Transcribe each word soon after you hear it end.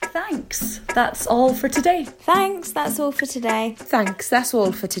Thanks, that's all for today. Thanks, that's all for today. Thanks, that's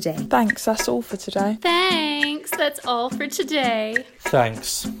all for today. Thanks, that's all for today. Thanks, that's all for today.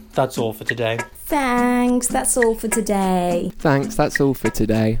 Thanks, that's all for today. Thanks, that's all for today. Thanks, that's all for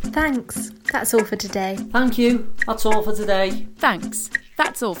today. Thanks, that's all for today. Thank you, that's all for today. Thanks,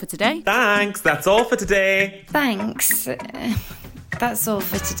 that's all for today. Thanks, that's all for today. Thanks, that's all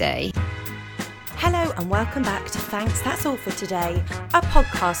for today. Hello and welcome back to Thanks, That's All for Today, a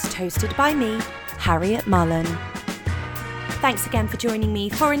podcast hosted by me, Harriet Mullen. Thanks again for joining me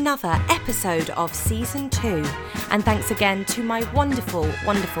for another episode of Season 2. And thanks again to my wonderful,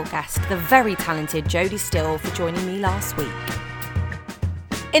 wonderful guest, the very talented Jodie Still, for joining me last week.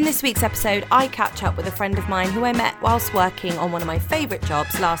 In this week's episode, I catch up with a friend of mine who I met whilst working on one of my favourite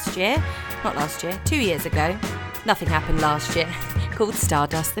jobs not last year, 2 years ago. Nothing happened last year, called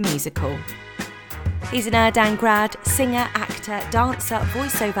Stardust the Musical. He's an Urdang grad, singer, actor, dancer,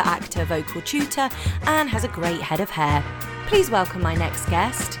 voiceover actor, vocal tutor, and has a great head of hair. Please welcome my next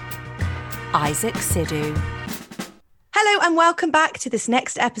guest, Aizaac Sidhu. Hello and welcome back to this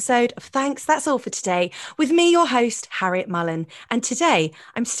next episode of Thanks, That's All for Today, with me, your host, Harriet Mullen. And today,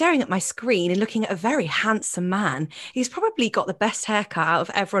 I'm staring at my screen and looking at a very handsome man. He's probably got the best haircut out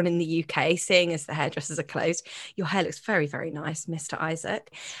of everyone in the UK, seeing as the hairdressers are closed. Your hair looks very, very nice, Mr. Aizaac.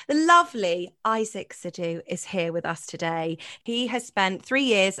 The lovely Aizaac Sidhu is here with us today. He has spent 3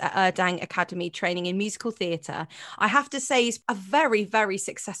 years at Urdang Academy training in musical theatre. I have to say he's a very, very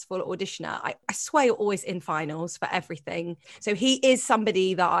successful auditioner. I swear you're always in finals for everything. So he is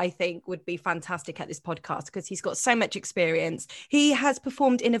somebody that I think would be fantastic at this podcast because he's got so much experience. He has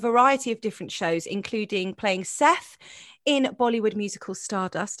performed in a variety of different shows, including playing Seth in Bollywood musical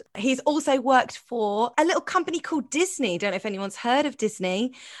Stardust. He's also worked for a little company called Disney. Don't know if anyone's heard of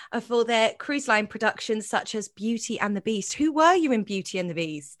Disney, for their cruise line productions such as Beauty and the Beast. Who were you in Beauty and the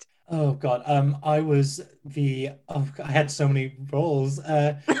Beast? Oh God, I had so many roles.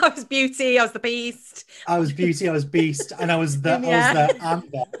 I was Beauty, I was the Beast. I was Beauty, I was Beast, and I was the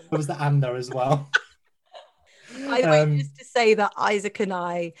Amber as well. By the way, just to say that Aizaac and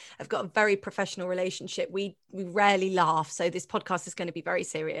I have got a very professional relationship. We rarely laugh, so this podcast is going to be very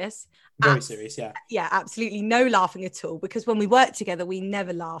serious. Very serious, yeah. Yeah, absolutely no laughing at all, because when we work together, we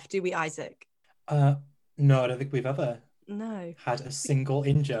never laugh, do we, Aizaac? No, I don't think we've ever had a single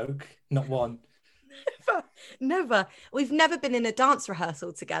in-joke, not one. Never. We've never been in a dance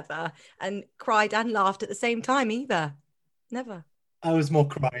rehearsal together and cried and laughed at the same time either. Never. I was more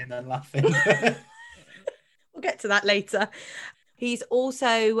crying than laughing. We'll get to that later. He's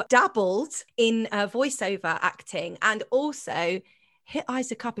also dabbled in voiceover acting, and also hit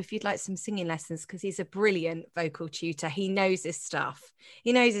Aizaac up if you'd like some singing lessons, because he's a brilliant vocal tutor. He knows his stuff.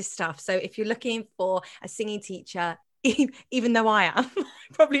 So if you're looking for a singing teacher, even though I am, I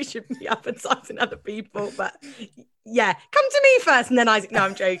probably shouldn't be advertising other people, but yeah, come to me first and then Aizaac. No,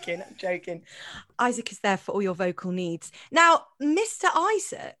 I'm joking. Aizaac is there for all your vocal needs. Now, Mr.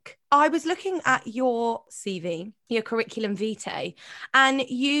 Aizaac, I was looking at your CV, your curriculum vitae, and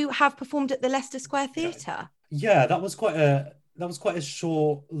you have performed at the Leicester Square Theatre. Yeah, that was quite a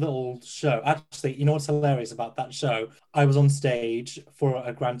short little show. Actually, you know what's hilarious about that show? I was on stage for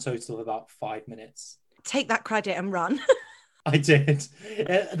a grand total of about 5 minutes. Take that credit and run. I did.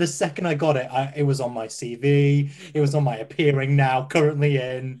 The second I got it, it was on my CV. It was on my appearing now, currently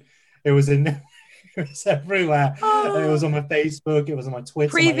in. It was everywhere. Oh. It was on my Facebook. It was on my Twitter.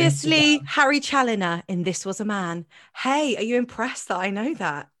 Previously, Harry Challoner in This Was a Man. Hey, are you impressed that I know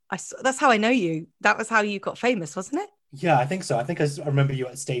that? That's how I know you. That was how you got famous, wasn't it? Yeah, I think so. I think I remember you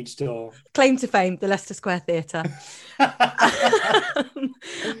at stage door. Claim to fame, the Leicester Square Theatre.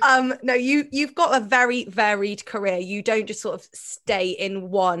 No, you've got a very varied career. You don't just sort of stay in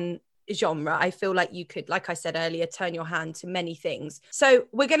one genre. I feel like you could, like I said earlier, turn your hand to many things. So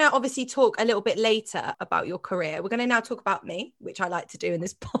we're going to obviously talk a little bit later about your career. We're going to now talk about me, which I like to do in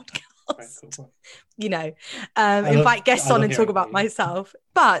this podcast. Cool. You know, invite guests on and talk about myself.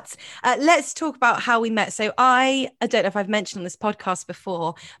 But let's talk about how we met. So I don't know if I've mentioned on this podcast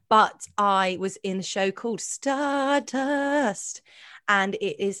before, but I was in a show called Stardust. And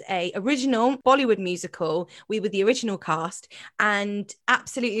it is a original Bollywood musical. We were the original cast and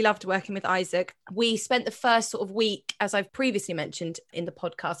absolutely loved working with Aizaac. We spent the first sort of week, as I've previously mentioned in the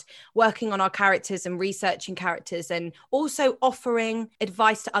podcast, working on our characters and researching characters and also offering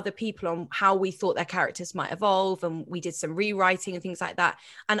advice to other people on how we thought their characters might evolve. And we did some rewriting and things like that.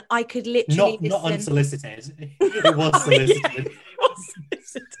 And I could literally not unsolicited. It was solicited. Yeah, it was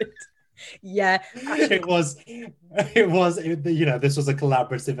solicited. Yeah. It was, this was a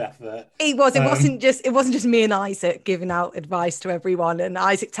collaborative effort. It was. It wasn't just me and Isaac giving out advice to everyone, and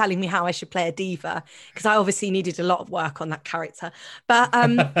Isaac telling me how I should play a diva, because I obviously needed a lot of work on that character. But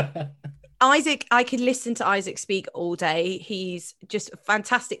Isaac, I could listen to Isaac speak all day. He's just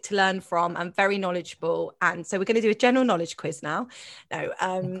fantastic to learn from and very knowledgeable. And so we're going to do a general knowledge quiz now. No,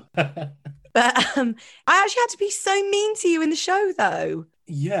 but I actually had to be so mean to you in the show, though.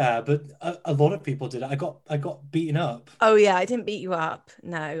 Yeah, but a lot of people did it. I got beaten up. Oh yeah, I didn't beat you up.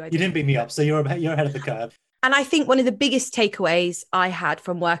 No, you didn't beat me up, so you're ahead of the curve. And I think one of the biggest takeaways I had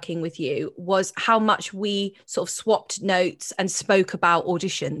from working with you was how much we sort of swapped notes and spoke about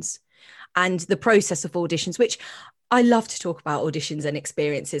auditions and the process of auditions, which I love to talk about auditions and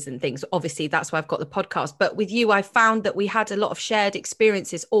experiences and things. Obviously, that's why I've got the podcast. But with you, I found that we had a lot of shared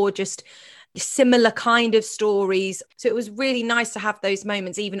experiences or just similar kind of stories. So it was really nice to have those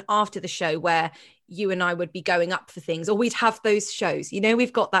moments, even after the show, where you and I would be going up for things, or we'd have those shows.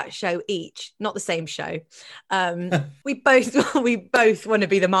 We've got that show each, not the same show. We both want to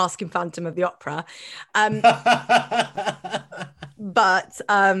be the Mask and Phantom of the Opera. But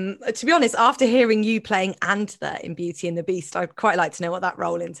to be honest, after hearing you playing Anther in Beauty and the Beast, I'd quite like to know what that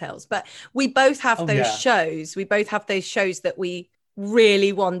role entails. But we both have those shows. We both have those shows that we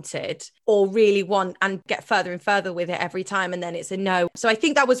really wanted or really want and get further and further with it every time. And then it's a no. So I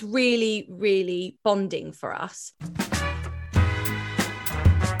think that was really, really bonding for us.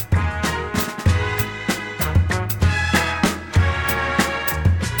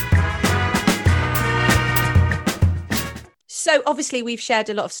 So obviously we've shared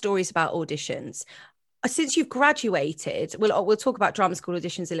a lot of stories about auditions. Since you've graduated, we'll talk about drama school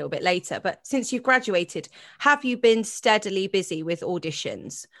auditions a little bit later, but since you've graduated, have you been steadily busy with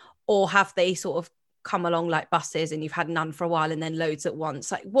auditions, or have they sort of come along like buses and you've had none for a while and then loads at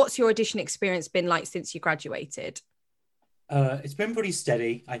once? Like, what's your audition experience been like since you graduated? It's been pretty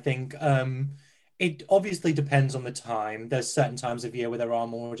steady, I think. It obviously depends on the time. There's certain times of year where there are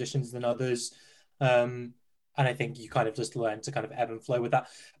more auditions than others. And I think you kind of just learn to kind of ebb and flow with that.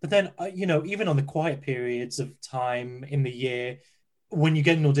 But then, even on the quiet periods of time in the year, when you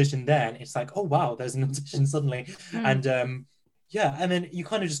get an audition then, it's like, oh, wow, there's an audition suddenly. And and then you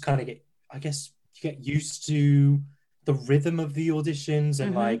kind of get, I guess, you get used to the rhythm of the auditions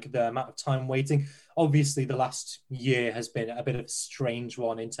and like the amount of time waiting. Obviously, the last year has been a bit of a strange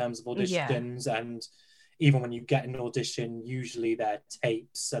one in terms of auditions. Yeah. And even when you get an audition, usually they're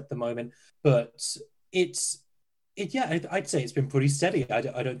tapes at the moment. But I'd say it's been pretty steady. I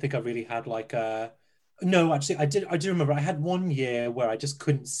don't think I really had like no, actually I do remember I had one year where I just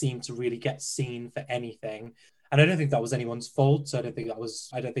couldn't seem to really get seen for anything, and I don't think that was anyone's fault. So I don't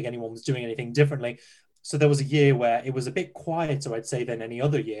think anyone was doing anything differently. So there was a year where it was a bit quieter, I'd say, than any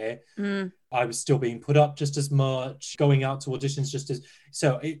other year. I was still being put up just as much, going out to auditions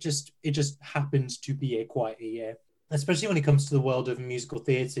so it just happened to be a quiet year, especially when it comes to the world of musical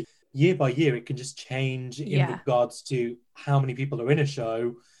theatre. Year by year, it can just change in regards to how many people are in a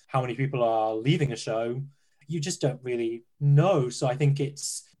show, how many people are leaving a show. You just don't really know. So I think it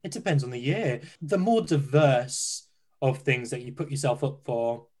depends on the year. The more diverse of things that you put yourself up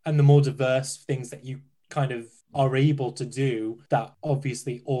for, and the more diverse things that you kind of are able to do, that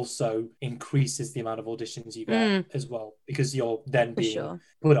obviously also increases the amount of auditions you get as well, because you're then being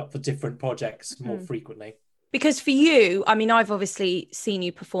put up for different projects more frequently. Because for you, I mean, I've obviously seen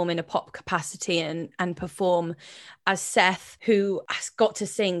you perform in a pop capacity and perform as Seth, who has got to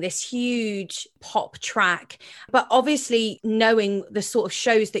sing this huge pop track. But obviously, knowing the sort of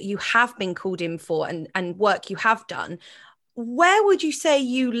shows that you have been called in for and work you have done, where would you say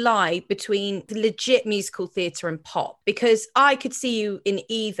you lie between the legit musical theatre and pop? Because I could see you in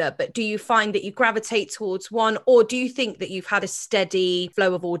either, but do you find that you gravitate towards one, or do you think that you've had a steady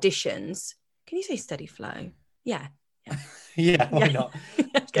flow of auditions? Can you say steady flow? Yeah. Yeah, why not?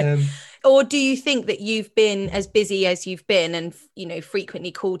 Okay. Or do you think that you've been as busy as you've been and,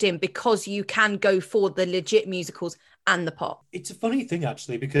 frequently called in because you can go for the legit musicals and the pop? It's a funny thing,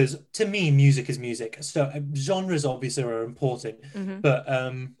 actually, because to me, music is music. So genres obviously are important, but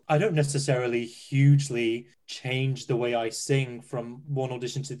I don't necessarily hugely change the way I sing from one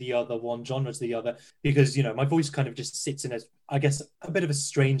audition to the other, one genre to the other, because, my voice kind of just sits in a bit of a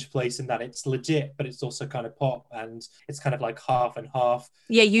strange place in that it's legit, but it's also kind of pop, and it's kind of like half and half.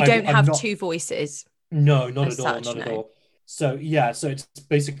 Yeah, you don't have two voices. No, not at all. So it's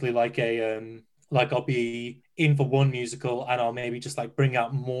basically like a like I'll be in for one musical and I'll maybe just like bring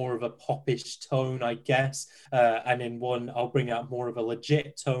out more of a popish tone, I guess. And in one, I'll bring out more of a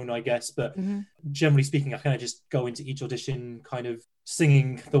legit tone, I guess. But generally speaking, I kind of just go into each audition kind of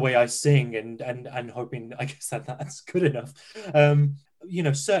singing the way I sing and hoping, I guess, that that's good enough. You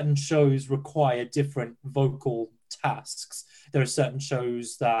know, certain shows require different vocal tasks. There are certain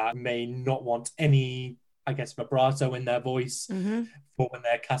shows that may not want any, I guess, vibrato in their voice for when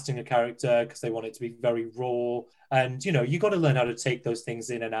they're casting a character because they want it to be very raw. And, you know, you got to learn how to take those things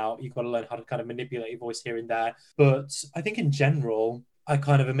in and out. You've got to learn how to kind of manipulate your voice here and there. But I think in general, I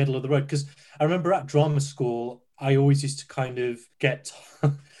kind of a middle of the road because I remember at drama school, I always used to kind of get,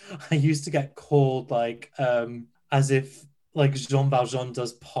 I used to get called like, as if like Jean Valjean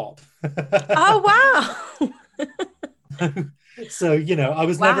does pop. Oh, wow. So, you know, I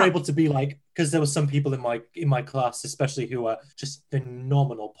was never able to be like, because there were some people in my class, especially who are just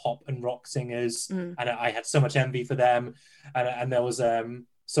phenomenal pop and rock singers. And I had so much envy for them. And there was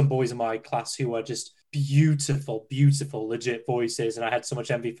some boys in my class who were just beautiful, legit voices. And I had so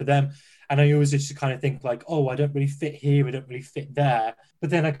much envy for them. And I always used to kind of think like, oh, I don't really fit here. I don't really fit there. But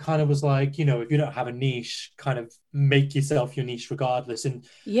then I kind of was like, you know, if you don't have a niche, kind of make yourself your niche regardless. And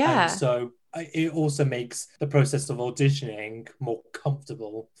so it also makes the process of auditioning more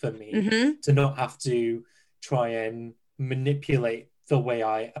comfortable for me to not have to try and manipulate the way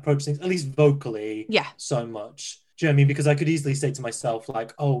I approach things, at least vocally, so much. Do you know what I mean? Because I could easily say to myself,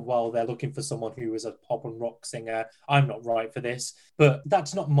 like, oh, well, they're looking for someone who is a pop and rock singer. I'm not right for this. But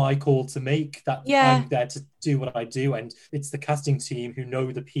that's not my call to make. I'm there to do what I do. And it's the casting team who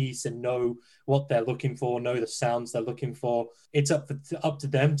know the piece and know what they're looking for, know the sounds they're looking for. It's up to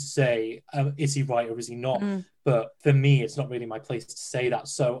them to say, is he right or is he not? But for me, it's not really my place to say that.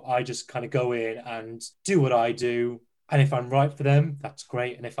 So I just kind of go in and do what I do. And if I'm right for them, that's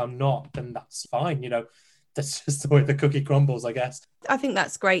great. And if I'm not, then that's fine. You know, that's just the way the cookie crumbles, I guess. I think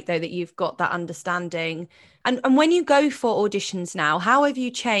that's great, though, that you've got that understanding. And when you go for auditions now, how have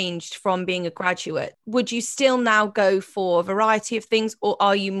you changed from being a graduate? Would you still now go for a variety of things, or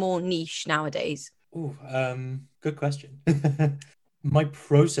are you more niche nowadays? Good question. My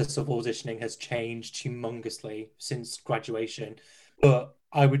process of auditioning has changed humongously since graduation. But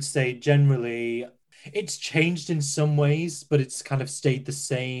I would say generally it's changed in some ways, but it's kind of stayed the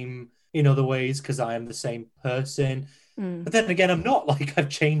same in other ways because I am the same person. But then again, I'm not. Like, I've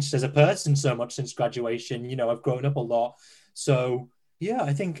changed as a person so much since graduation. You know, I've grown up a lot. So yeah,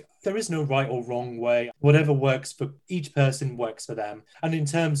 I think there is no right or wrong way. Whatever works for each person works for them. And in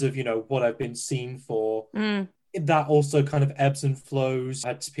terms of, you know, what I've been seen for, that also kind of ebbs and flows. I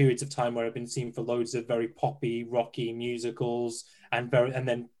had periods of time where I've been seen for loads of very poppy, rocky musicals, and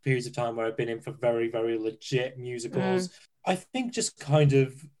then periods of time where I've been in for very, very legit musicals. I think just kind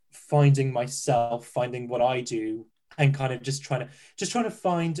of finding myself, finding what I do, and kind of just trying to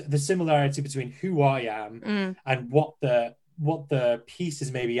find the similarity between who I am and what the piece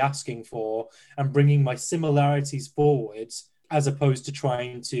is maybe asking for, and bringing my similarities forward as opposed to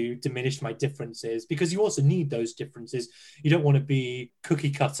trying to diminish my differences, because you also need those differences. You don't want to be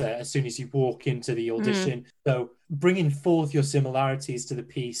cookie cutter as soon as you walk into the audition. So bringing forth your similarities to the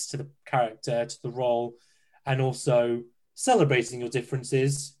piece, to the character, to the role, and also celebrating your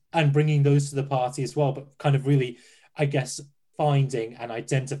differences and bringing those to the party as well, but kind of really, I guess, finding and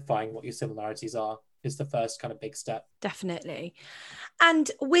identifying what your similarities are is the first kind of big step. Definitely.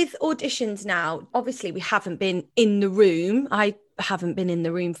 And with auditions now, obviously we haven't been in the room. I haven't been in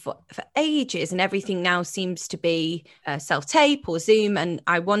the room for ages, and everything now seems to be self-tape or Zoom, and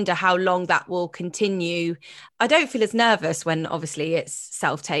I wonder how long that will continue. I don't feel as nervous when obviously it's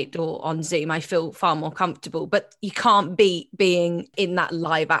self-taped or on Zoom. I feel far more comfortable, but you can't beat being in that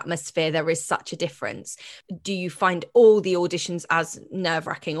live atmosphere. There is such a difference. Do you find all the auditions as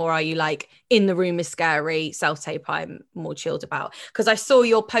nerve-wracking, or are you like, in the room is scary, self-tape I'm more chilled about? Because I saw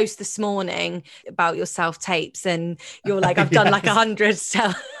your post this morning about your self-tapes and you're like, I've done like 100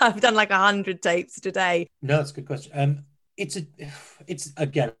 I've done like 100 tapes today. No, that's a good question. It's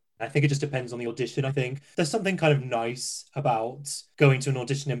again, I think it just depends on the audition. I think there's something kind of nice about going to an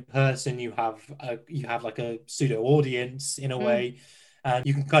audition in person. You have like a pseudo audience in a way, and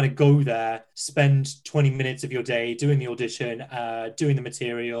you can kind of go there, spend 20 minutes of your day doing the audition, doing the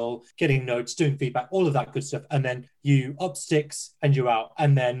material, getting notes, doing feedback, all of that good stuff, and then you up sticks and you're out,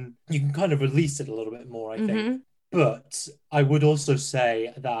 and then you can kind of release it a little bit more, I think. But I would also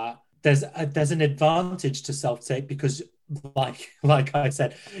say that there's an advantage to self-tape because, like I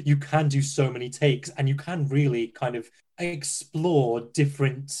said, you can do so many takes and you can really kind of explore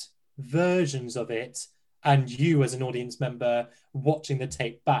different versions of it and you as an audience member watching the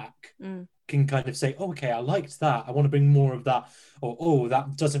tape back can kind of say, oh, okay, I liked that, I want to bring more of that, or oh,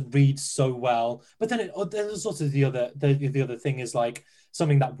 that doesn't read so well. But then there's also the other thing is like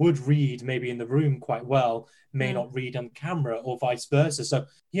something that would read maybe in the room quite well may not read on camera, or vice versa. So,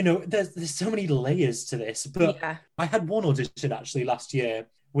 you know, there's so many layers to this. But I had one audition actually last year,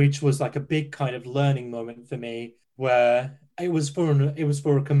 which was like a big kind of learning moment for me, where it was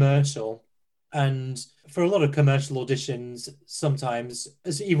for a commercial. And for a lot of commercial auditions, sometimes,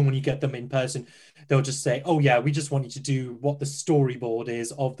 even when you get them in person, they'll just say, oh yeah, we just want you to do what the storyboard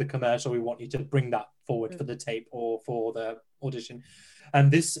is of the commercial. We want you to bring that forward for the tape or for the audition.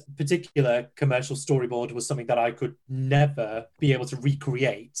 And this particular commercial storyboard was something that I could never be able to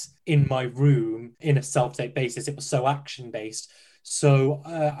recreate in my room in a self-tape basis. It was so action-based. So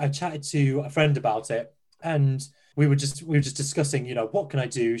I chatted to a friend about it, and we were just discussing, you know, what can I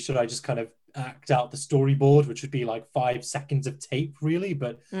do? Should I just kind of act out the storyboard, which would be like 5 seconds of tape, really,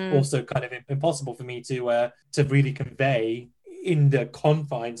 but also kind of impossible for me to really convey in the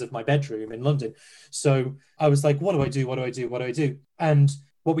confines of my bedroom in London. So I was like, what do I do? And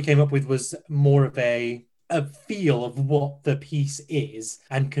what we came up with was more of a feel of what the piece is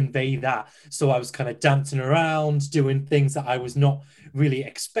and convey that. So I was kind of dancing around, doing things that I was not really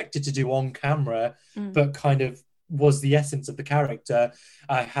expected to do on camera, but kind of was the essence of the character.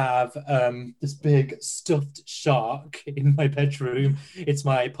 I have this big stuffed shark in my bedroom. It's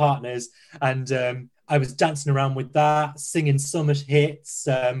my partner's, and I was dancing around with that, singing summer hits,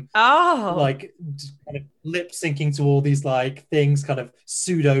 like kind of lip syncing to all these like things, kind of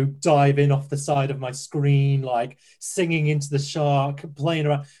pseudo diving off the side of my screen, like singing into the shark, playing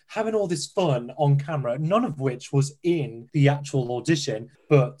around, having all this fun on camera, none of which was in the actual audition,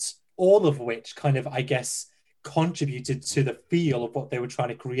 but all of which kind of, I guess, contributed to the feel of what they were trying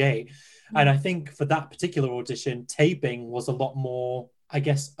to create. And I think for that particular audition, taping was a lot more, I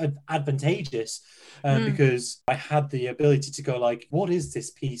guess, advantageous, because I had the ability to go like, what is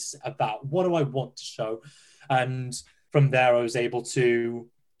this piece about? What do I want to show? And from there, I was able to,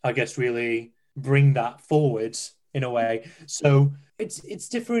 I guess, really bring that forward in a way. So it's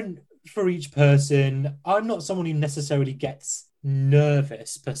different for each person. I'm not someone who necessarily gets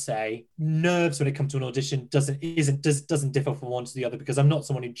nervous per se. Nerves when it comes to an audition doesn't differ from one to the other, because I'm not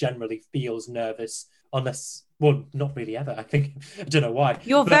someone who generally feels nervous unless, well, not really ever. I don't know why.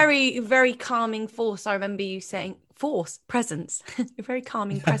 You're very calming force. I remember you saying presence. You're very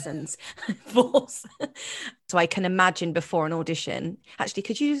calming presence. Force. So I can imagine before an audition, actually,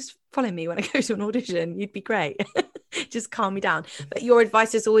 could you just follow me when I go to an audition? You'd be great. Just calm me down. But your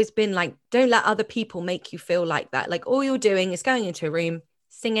advice has always been like, don't let other people make you feel like that. Like all you're doing is going into a room,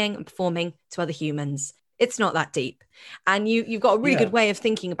 singing and performing to other humans. It's not that deep. And you've got a really good way of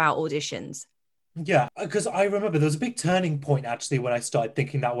thinking about auditions. Yeah, because I remember there was a big turning point actually when I started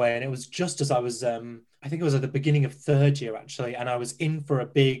thinking that way. And it was just as I was, I think it was at the beginning of third year actually, and I was in for a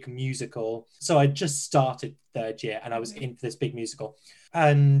big musical. So I just started third year and I was in for this big musical.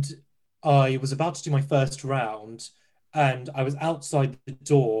 And I was about to do my first round, and I was outside the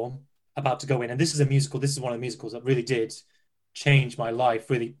door about to go in. And this is one of the musicals that really did change my life,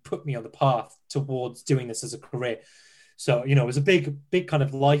 really put me on the path towards doing this as a career. So, you know, it was a big kind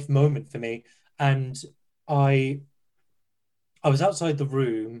of life moment for me. And I was outside the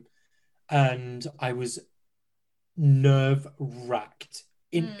room and I was nerve-wracked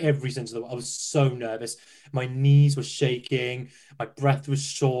in every sense of the word. I was so nervous. My knees were shaking. My breath was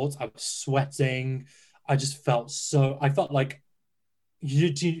short. I was sweating. I felt like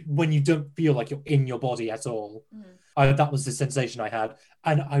when you don't feel like you're in your body at all. That was the sensation I had.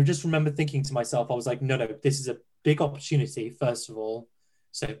 And I just remember thinking to myself, I was like, no, this is a big opportunity, first of all.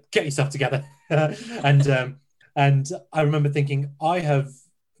 So get yourself together. and I remember thinking, I have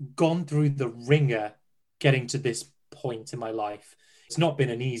gone through the ringer getting to this point in my life. It's not been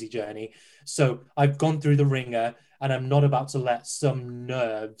an easy journey. So I've gone through the ringer, and I'm not about to let some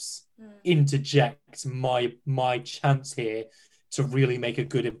nerves interject my chance here to really make a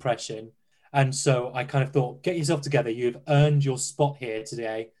good impression. And so I kind of thought, get yourself together. You've earned your spot here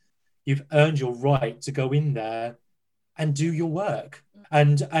today. You've earned your right to go in there and do your work.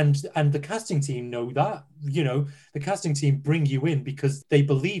 And the casting team know that, you know, the casting team bring you in because they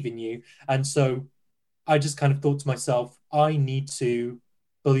believe in you. And so I just kind of thought to myself, I need to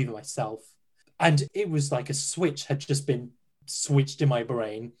believe in myself. And it was like a switch had just been switched in my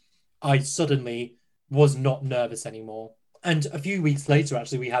brain. I suddenly was not nervous anymore. And a few weeks later,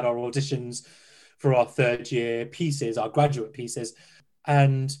 actually, we had our auditions for our third year pieces, our graduate pieces.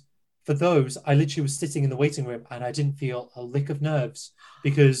 And for those, I literally was sitting in the waiting room and I didn't feel a lick of nerves,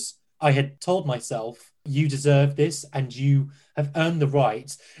 because I had told myself you deserve this and you have earned the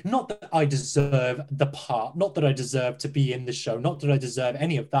right. Not that I deserve the part, not that I deserve to be in the show, not that I deserve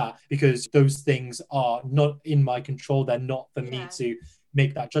any of that, because those things are not in my control. They're not for me to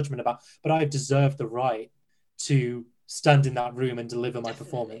make that judgment about, but I deserve the right to stand in that room and deliver my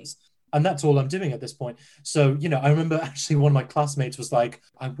performance. And that's all I'm doing at this point. So, I remember actually one of my classmates was like,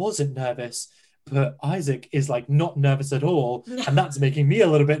 I wasn't nervous, but Aizaac is like not nervous at all. And that's making me a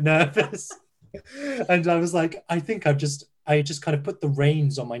little bit nervous. And I was like, I think I just kind of put the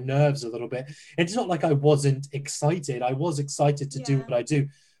reins on my nerves a little bit. It's not like I wasn't excited. I was excited to do what I do,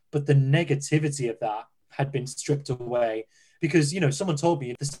 but the negativity of that had been stripped away. Because, someone told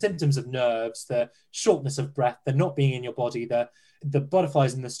me the symptoms of nerves, the shortness of breath, the not being in your body, the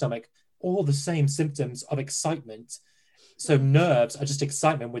butterflies in the stomach, all the same symptoms of excitement. So nerves are just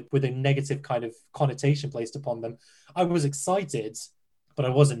excitement with a negative kind of connotation placed upon them. I was excited, but I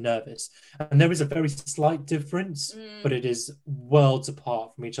wasn't nervous. And there is a very slight difference, but it is worlds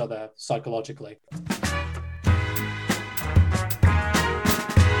apart from each other psychologically.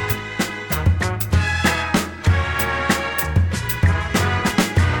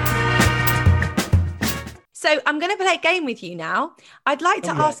 So I'm going to play a game with you now. I'd like to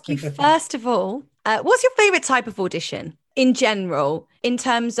ask you, first of all, what's your favourite type of audition in general, in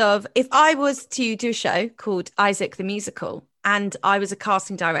terms of if I was to do a show called Aizaac the Musical and I was a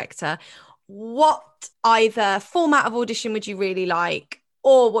casting director, what either format of audition would you really like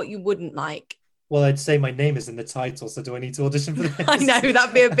or what you wouldn't like? Well, I'd say my name is in the title, so do I need to audition for this? I know,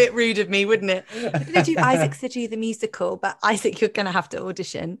 that'd be a bit rude of me, wouldn't it? I'm going to do Aizaac Sidhu the Musical, but Aizaac, you're going to have to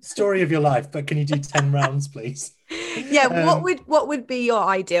audition. Story of your life, but can you do 10 rounds, please? Yeah, what would be your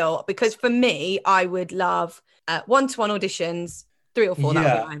ideal? Because for me, I would love one-to-one auditions, 3 or 4,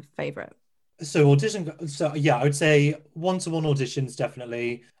 that would be my favourite. So I would say one-to-one auditions,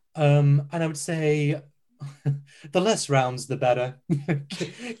 definitely. And I would say the less rounds, the better.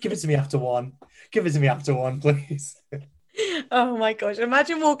 Give it to me after one. Give it to me after one, please. Oh my gosh.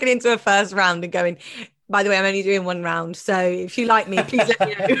 Imagine walking into a first round and going, by the way, I'm only doing 1 round. So if you like me, please let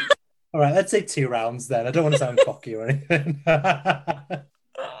me know. All right, let's say 2 rounds then. I don't want to sound cocky or anything.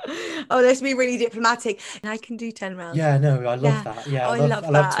 Oh, let's be really diplomatic. And I can do 10 rounds. Yeah, no, I love that. Yeah, I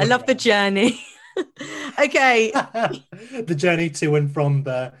love that. I love the journey. Okay. The journey to and from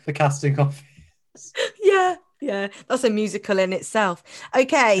the casting office. Yeah, that's a musical in itself.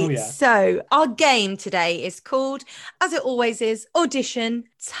 Okay, So our game today is called, as it always is, Audition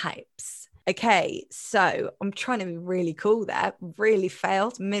Types. Okay, so I'm trying to be really cool there. Really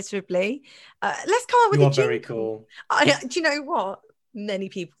failed miserably. Let's come up with a jingle. You are very cool. Do you know what? Many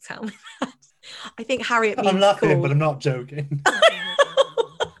people tell me that. I think Harriet means I'm laughing, cool. but I'm not joking.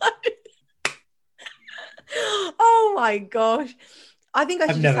 Oh my gosh. I think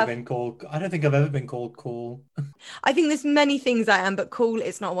I've never been called. I don't think I've ever been called cool. I think there's many things I am, but cool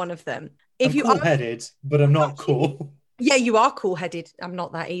is not one of them. I'm cool-headed, but I'm not cool. Yeah, you are cool-headed. I'm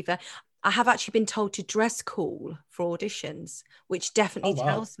not that either. I have actually been told to dress cool for auditions, which definitely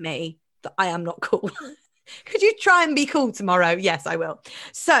tells me that I am not cool. Could you try and be cool tomorrow? Yes, I will.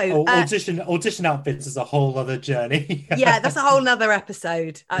 So audition outfits is a whole other journey. Yeah, that's a whole nother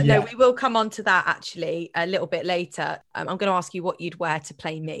episode. No, we will come on to that actually a little bit later. I'm going to ask you what you'd wear to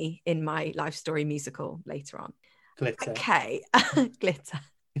play me in my life story musical later on. Glitter. Okay. Glitter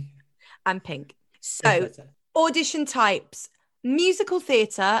and pink. So audition types, musical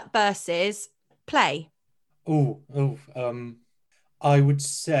theatre versus play. I would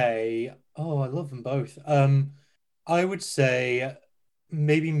say, I love them both. I would say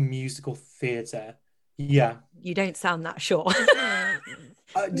maybe musical theatre. Yeah. You don't sound that sure.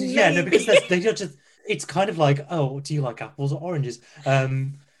 No, because they just, it's kind of like, do you like apples or oranges?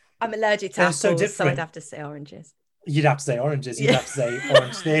 I'm allergic to apples, so I'd have to say oranges. You'd have to say oranges. You'd have to say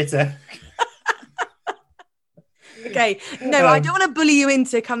orange theatre. Okay, no, I don't want to bully you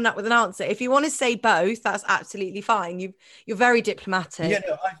into coming up with an answer. If you want to say both, that's absolutely fine. You're very diplomatic.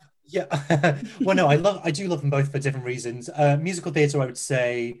 Well, no, I do love them both for different reasons. Musical theatre, I would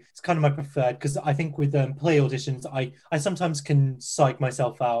say, it's kind of my preferred, because I think with play auditions, I sometimes can psych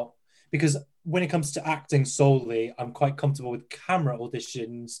myself out, because when it comes to acting solely, I'm quite comfortable with camera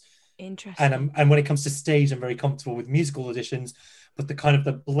auditions. Interesting. And when it comes to stage, I'm very comfortable with musical auditions. But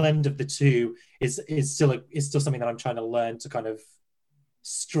the blend of the two is still something that I'm trying to learn to kind of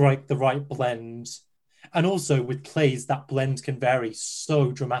strike the right blend. And also with plays, that blend can vary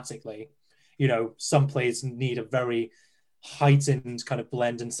so dramatically. Some plays need a very heightened kind of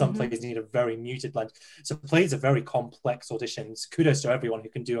blend, and some plays need a very muted blend. So plays are very complex auditions. Kudos to everyone who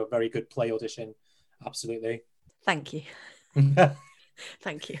can do a very good play audition. Absolutely. Thank you.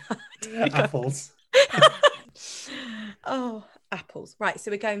 Thank you. Apples. Oh, apples. Right,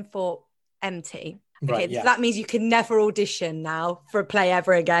 so we're going for empty. Okay, Right, yeah. so that means you can never audition now for a play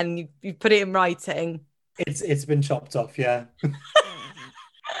ever again. You put it in writing. It's been chopped off, yeah.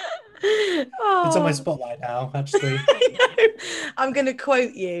 Oh. It's on my spotlight now, actually. I know. I'm going to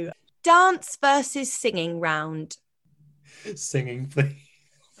quote you. Dance versus singing round. Singing, please.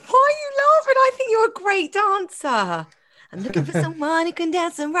 Why are you laughing? I think you're a great dancer. I'm looking for someone who can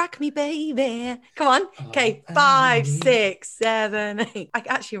dance and rock me, baby. Come on. Okay, 5, 6, 7, 8. I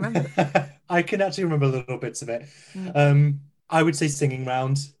actually remember. I can actually remember little bits of it. I would say singing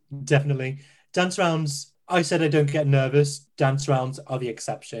round, definitely. Dance rounds, I said I don't get nervous. Dance rounds are the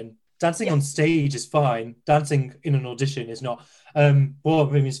exception. Dancing on stage is fine. Dancing in an audition is not. Well,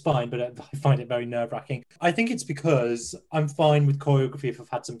 I mean, it's fine, but I find it very nerve-wracking. I think it's because I'm fine with choreography if I've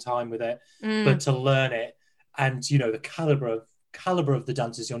had some time with it, but to learn it, and the caliber of the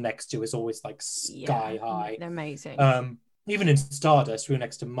dancers you're next to is always like sky high. They're amazing. Even in Stardust, we were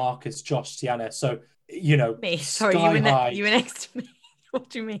next to Marcus, Josh, Tiana. So me. Sorry, you were next to me. What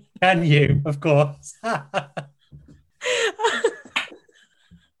do you mean? And you, of course.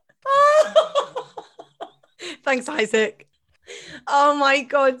 Thanks, Isaac. Oh my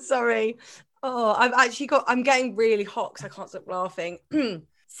God, sorry. Oh, I'm getting really hot because I can't stop laughing.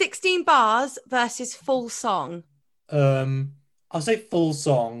 16 bars versus full song. I'll say full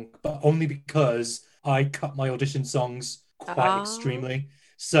song, but only because I cut my audition songs quite extremely.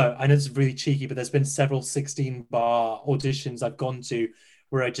 So I know it's really cheeky, but there's been several 16-bar auditions I've gone to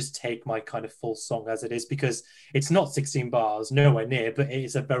where I just take my kind of full song as it is, because it's not 16 bars, nowhere near, but it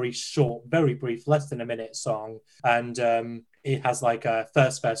is a very short, very brief, less than a minute song. And it has like a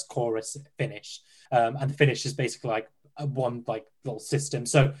first verse, chorus, finish. And the finish is basically like one like little system.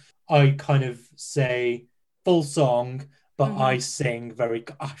 So I kind of say full song, but I sing very...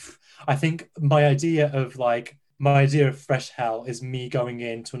 I think my idea of fresh hell is me going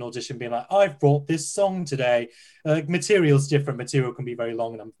into an audition being like, I've brought this song today. Material's different. Material can be very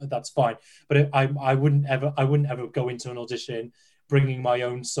long, and that's fine. But I wouldn't ever go into an audition bringing my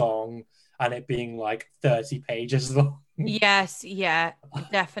own song and it being like 30 pages long. Yes, yeah,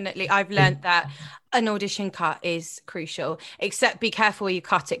 definitely. I've learned that an audition cut is crucial, except be careful where you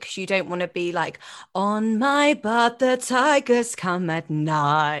cut it, because you don't want to be like, on my butt the tigers come at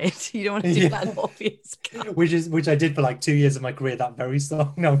night. You don't want to do that obvious cut. Which I did for like 2 years of my career, that very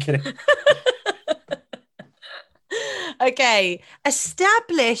song. No, I'm kidding. Okay,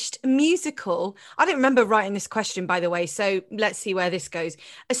 established musical. I don't remember writing this question, by the way, so let's see where this goes.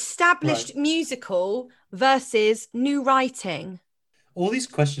 Established musical versus new writing. All these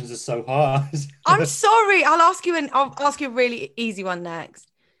questions are so hard. I'm sorry. I'll ask you a really easy one next.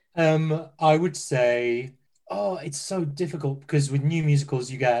 I would say, it's so difficult because with new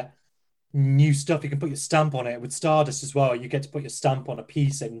musicals you get new stuff. You can put your stamp on it. With Stardust as well, you get to put your stamp on a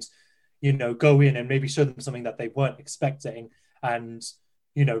piece and go in and maybe show them something that they weren't expecting and,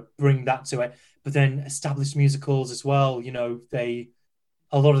 bring that to it. But then established musicals as well,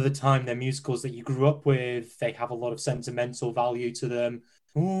 a lot of the time they're musicals that you grew up with. They have a lot of sentimental value to them.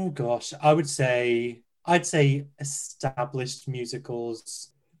 Oh, gosh. I'd say established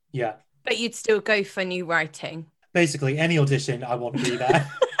musicals. Yeah. But you'd still go for new writing. Basically, any audition, I want to be there.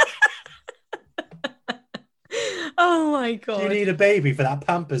 Oh my God. Do you need a baby for that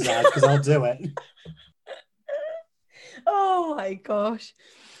Pampers ad? Because I'll do it. Oh my gosh.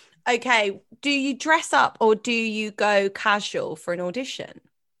 Okay. Do you dress up or do you go casual for an audition?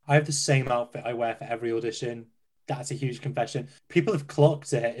 I have the same outfit I wear for every audition. That's a huge confession. People have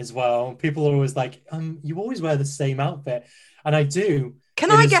clocked it as well. People are always like, you always wear the same outfit. And I do.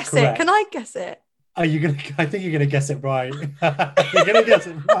 Can I guess it? Can I guess it? Are you gonna? I think you're gonna guess it right. You're gonna guess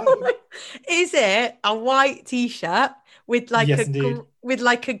it right. Is it a white t-shirt with like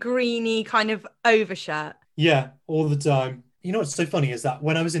a greeny kind of overshirt? Yeah, all the time. You know what's so funny is that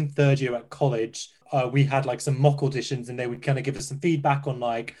when I was in third year at college, we had like some mock auditions and they would kind of give us some feedback on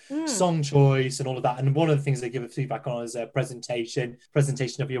like song choice and all of that. And one of the things they give us feedback on is a presentation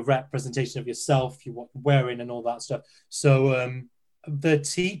of your rep, presentation of yourself, what you're wearing and all that stuff. So the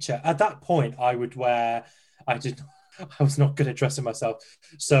teacher at that point, I was not good at dressing myself.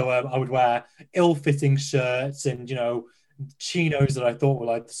 So I would wear ill-fitting shirts and, chinos that I thought were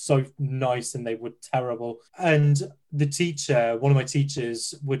like so nice and they were terrible. And the teacher, one of my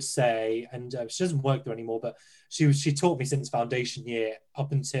teachers would say, and she doesn't work there anymore, but she taught me since foundation year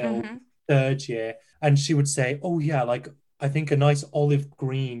up until third year. And she would say, oh yeah, like I think a nice olive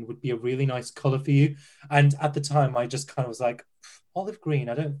green would be a really nice color for you. And at the time I just kind of was like, olive green,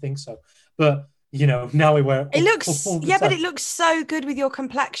 I don't think so. But now we wear It looks, all the yeah, but time. it looks so good with your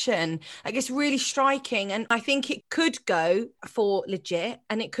complexion. Like, it's really striking. And I think it could go for legit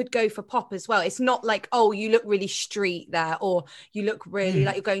and it could go for pop as well. It's not like, oh, you look really street there, or you look really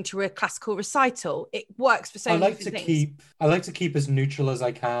like you're going to a classical recital. It works for so many different things. I like to keep as neutral as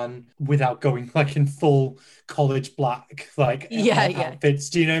I can without going like in full college black outfits.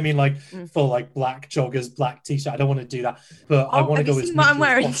 Do you know what I mean? Like full like black joggers, black t-shirt. I don't want to do that, but I want to go as what I'm neutral as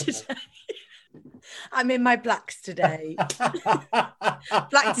wearing possible. today? I'm in my blacks today.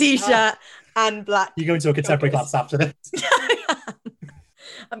 Black t-shirt and black. You go into a contemporary class after this.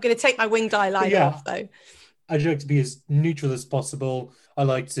 I'm going to take my winged eyeliner off though. I like to be as neutral as possible. I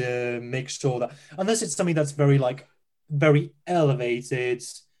like to make sure that unless it's something that's very very elevated,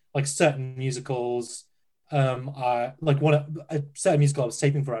 like certain musicals. I like a certain musical I was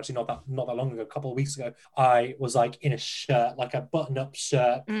taping for actually not that long ago, a couple of weeks ago. I was like in a shirt, like a button-up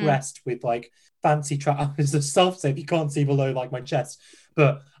shirt, pressed with like fancy trousers. It's self-tape, you can't see below like my chest,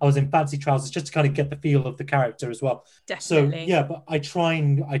 but I was in fancy trousers just to kind of get the feel of the character as well. Definitely. So yeah, but I try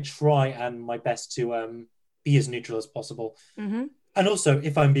and my best to be as neutral as possible. Mm-hmm. And also,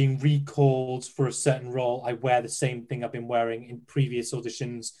 if I'm being recalled for a certain role, I wear the same thing I've been wearing in previous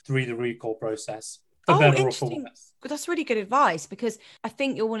auditions through the recall process. Interesting. That's really good advice, because I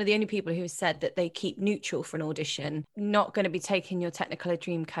think you're one of the only people who has said that they keep neutral for an audition. Not going to be taking your Technicolor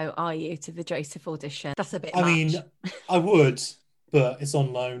Dreamcoat, are you, to the Joseph audition? That's a bit much. I mean, I would, but it's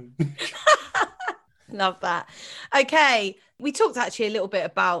on loan. Love that. Okay. We talked actually a little bit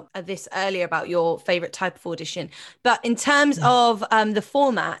about this earlier, about your favourite type of audition. But in terms of the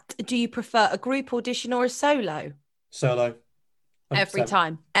format, do you prefer a group audition or a solo? Solo.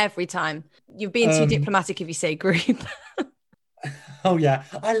 100%. Every time. You're being too diplomatic if you say group. Oh, yeah.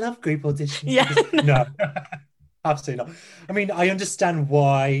 I love group auditions. Yeah. No, absolutely not. I mean, I understand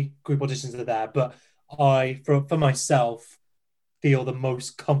why group auditions are there, but I, for myself, feel the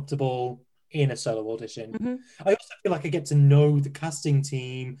most comfortable in a solo audition. Mm-hmm. I also feel like I get to know the casting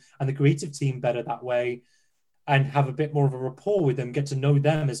team and the creative team better that way and have a bit more of a rapport with them, get to know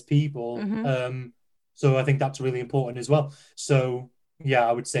them as people. Mm-hmm. So I think that's really important as well. So yeah,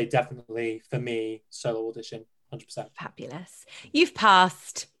 I would say definitely for me, solo audition, 100%. Fabulous. You've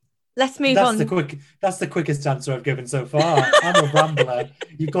passed. Let's move on. That's the quickest answer I've given so far. I'm a rambler.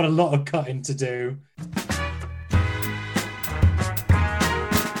 You've got a lot of cutting to do.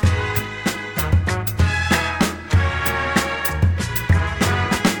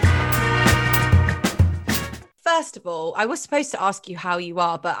 First of all, I was supposed to ask you how you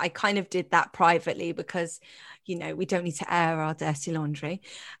are, but I kind of did that privately because, we don't need to air our dirty laundry.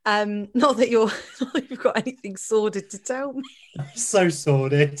 Not that you've got anything sordid to tell me. So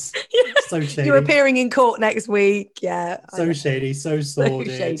sordid. Yeah. So shady. You're appearing in court next week. Yeah. So shady, so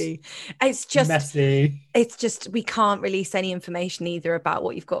sordid. So shady. It's just messy. It's just we can't release any information either about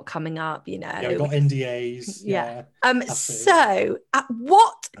what you've got coming up, Yeah, we've got NDAs. Yeah. So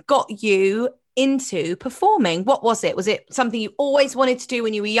what got you into performing? What was it? Was it something you always wanted to do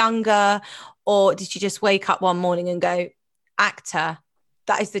when you were younger, or did you just wake up one morning and go, actor,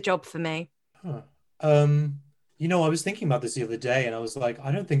 that is the job for me? I was thinking about this the other day and I was like,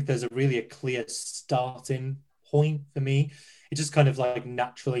 I don't think there's a clear starting point for me. It just kind of like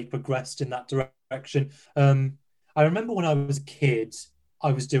naturally progressed in that direction. I remember when I was a kid,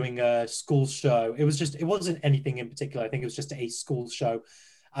 I was doing a school show. It wasn't anything in particular. I think it was just a school show.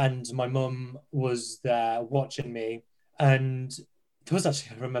 And my mum was there watching me. And there was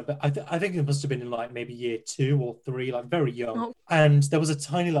actually, I remember, I think it must have been in like maybe year 2 or 3, like very young. Oh. And there was a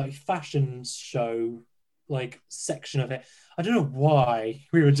tiny like fashion show like section of it. I don't know why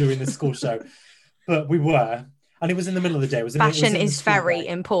we were doing this school show, but we were. And it was in the middle of the day. Fashion is very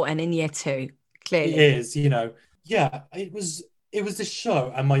important in year 2, clearly. It is, Yeah, it was the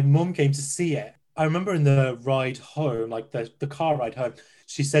show and my mum came to see it. I remember in the ride home, like the car ride home,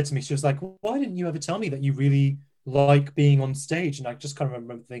 she said to me, she was like, why didn't you ever tell me that you really like being on stage? And I just kind of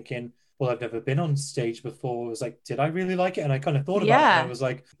remember thinking, well, I've never been on stage before. I was like, did I really like it? And I kind of thought about it. And I was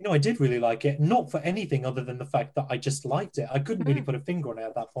like, I did really like it. Not for anything other than the fact that I just liked it. I couldn't really put a finger on it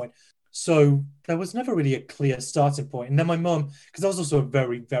at that point. So there was never really a clear starting point. And then my mum, because I was also a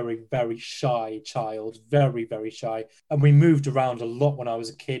very, very, very shy child, very, very shy. And we moved around a lot when I was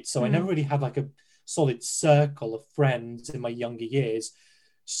a kid. So I never really had like a solid circle of friends in my younger years.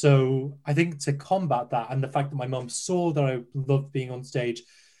 So I think to combat that and the fact that my mum saw that I loved being on stage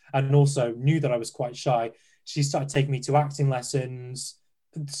and also knew that I was quite shy, she started taking me to acting lessons,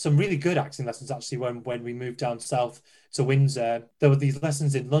 some really good acting lessons actually when we moved down south to Windsor. There were these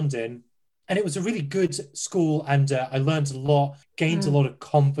lessons in London And it was a really good school, and I learned a lot, gained a lot of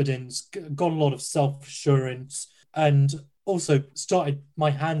confidence, got a lot of self-assurance, and also started my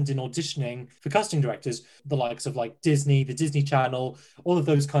hand in auditioning for casting directors, the likes of like Disney, the Disney Channel, all of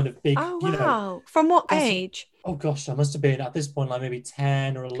those kind of big, Oh, wow. From what age? Oh gosh, I must have been at this point like maybe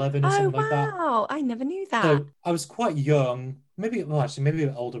 10 or 11 or Oh, something like that. wow. I never knew that. So I was quite young, maybe, well, actually, maybe a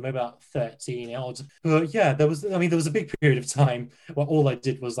bit older, maybe about 13 odd. But yeah, there was a big period of time where all I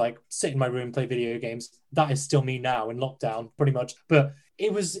did was like sit in my room, play video games. That is still me now in lockdown, pretty much. But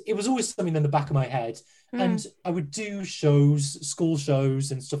it was always something in the back of my head. And I would do shows, school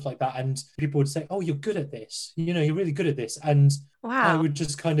shows and stuff like that. And people would say, oh, you're good at this. You know, you're really good at this. And I would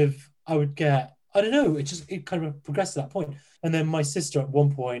just I would get, I don't know, it kind of progressed to that point. And then my sister at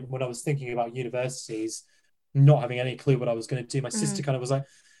one point, when I was thinking about universities, not having any clue what I was going to do, my sister kind of was like,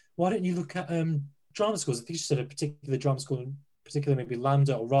 why don't you look at drama schools? I think she said a particular drama school, in particular maybe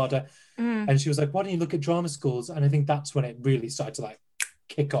Lambda or RADA. And she was like, why don't you look at drama schools? And I think that's when it really started to like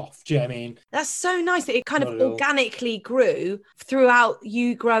kick off. Do you know what I mean? That's so nice that it kind of organically grew throughout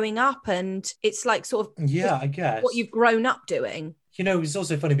you growing up, and it's like sort of I guess what you've grown up doing. You know, it's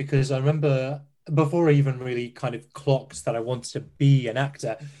also funny because I remember before I even really kind of clocked that I wanted to be an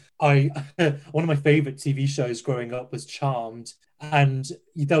actor, one of my favorite TV shows growing up was Charmed. And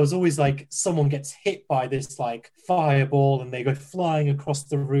there was always like someone gets hit by this like fireball and they go flying across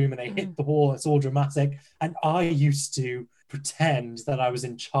the room and they hit the wall. It's all dramatic. And I used to pretend that I was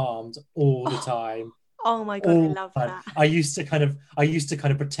in Charmed all the time. Oh my God, I love that. I used to kind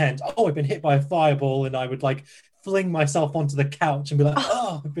of pretend, oh, I've been hit by a fireball, and I would like fling myself onto the couch and be like,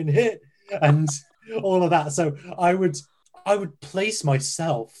 oh, I've been hit, and all of that. So I would place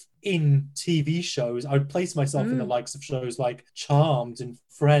myself in TV shows. I would place myself in the likes of shows like Charmed and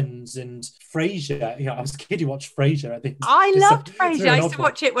Friends and Frasier. You know, I was a kid who watched Frasier. I loved Frasier. I used to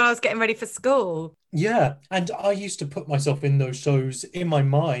watch it when I was getting ready for school. Yeah, and I used to put myself in those shows in my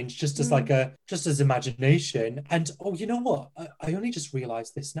mind, just as imagination. And oh, you know what? I only just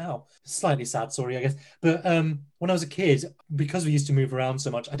realised this now. Slightly sad story, I guess. But when I was a kid, because we used to move around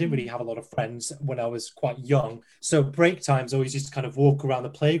so much, I didn't really have a lot of friends when I was quite young. So break times, I always used to kind of walk around the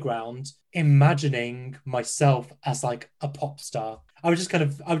playground, imagining myself as like a pop star. I would just kind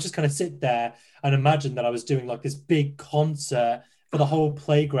of sit there and imagine that I was doing like this big concert for the whole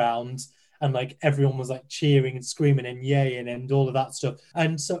playground. And like everyone was like cheering and screaming and yaying and all of that stuff.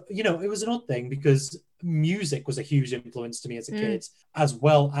 And so, you know, it was an odd thing because music was a huge influence to me as a kid, as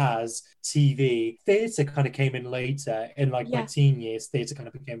well as TV. Theatre kind of came in later in like my teen years. Theatre kind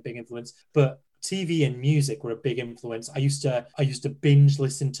of became a big influence. But TV and music were a big influence. I used to binge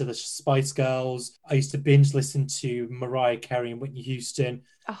listen to the Spice Girls. I used to binge listen to Mariah Carey and Whitney Houston.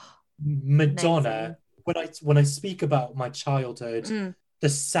 Madonna. Amazing. When I speak about my childhood, the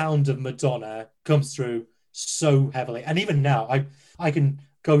sound of Madonna comes through so heavily. And even now, I can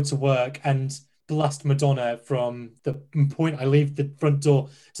go to work and blast Madonna from the point I leave the front door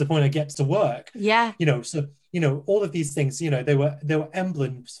to the point I get to work. Yeah. You know, so, you know, all of these things, you know, they were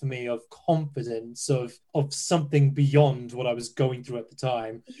emblems for me of confidence, of something beyond what I was going through at the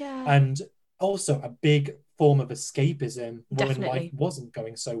time. Yeah. And also a big form of escapism when Definitely. life wasn't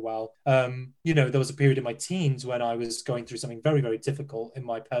going so well. You know, there was a period in my teens when I was going through something very, very difficult in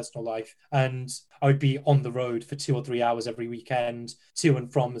my personal life, and I would be on the road for 2 or 3 hours every weekend to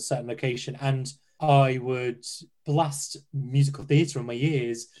and from a certain location, and I would blast musical theatre in my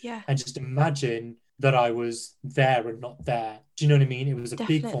ears and just imagine that I was there and not there. Do you know what I mean? It was a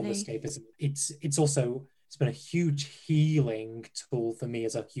big form of escapism. It's been a huge healing tool for me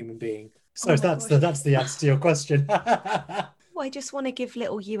as a human being. So that's the answer to your question. Well, I just want to give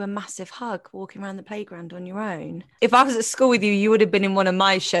little you a massive hug walking around the playground on your own. If I was at school with you, you would have been in one of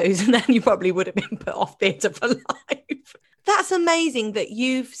my shows and then you probably would have been put off theatre for life. That's amazing that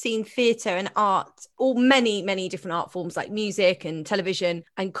you've seen theatre and art, or many, many different art forms like music and television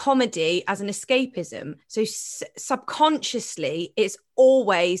and comedy as an escapism. So subconsciously, it's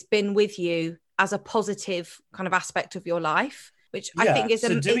always been with you as a positive kind of aspect of your life, which I think is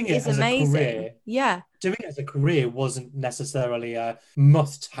amazing. Doing it as a career wasn't necessarily a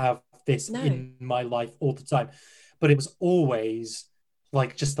must have this in my life all the time, but it was always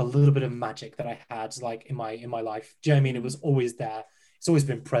like just a little bit of magic that I had like in my life. Do you know what I mean? It was always there. It's always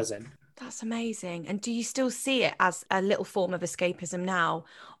been present. That's amazing. And do you still see it as a little form of escapism now,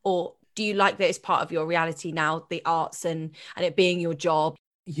 or do you like that it's part of your reality now, the arts and it being your job?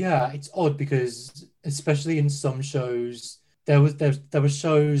 Yeah, it's odd because especially in some shows, there were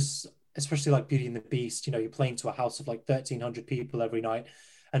shows, especially like Beauty and the Beast, you know, you're playing to a house of like 1,300 people every night.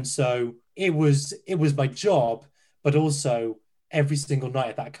 And so it was my job, but also every single night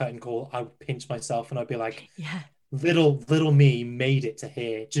at that curtain call, I would pinch myself and I'd be like, Yeah. little me made it to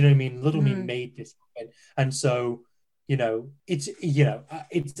here. Do you know what I mean? Little me made this happen. And so, it's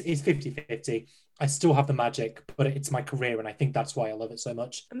 50-50. I still have the magic, but it's my career. And I think that's why I love it so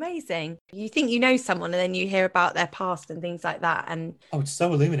much. Amazing. You think you know someone and then you hear about their past and things like that. And it's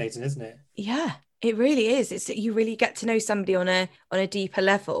so illuminating, isn't it? yeah, it really is. You really get to know somebody on a deeper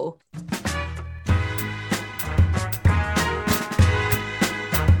level.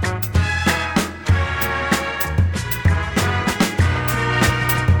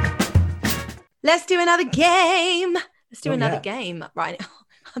 Let's do another game. Game right now.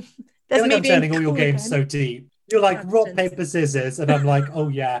 I'm turning all your games so deep. You're like rock, paper, scissors, and I'm like, oh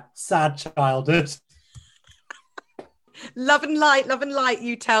yeah, sad childhood. Love and light,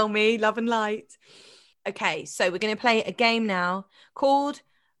 you tell me. Love and light. Okay, so we're going to play a game now called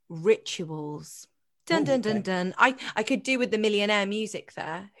Rituals. Dun, dun, dun, dun. I could do with the millionaire music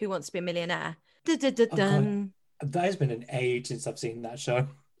there. Who Wants to Be a Millionaire? Dun, dun, dun, dun. That has been an age since I've seen that show.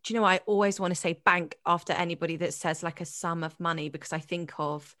 Do you know, I always want to say bank after anybody that says like a sum of money because I think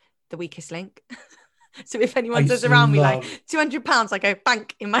of The Weakest Link. So if anyone says around me like £200, I go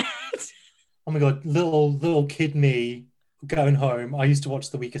bank in my head. Oh my God, little kid me going home. I used to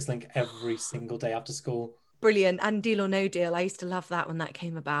watch The Weakest Link every single day after school. Brilliant. And Deal or No Deal. I used to love that when that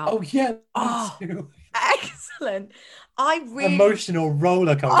came about. Oh yeah. Oh, excellent. Emotional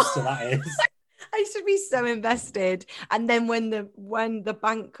roller coaster that is. I used to be so invested. And then when the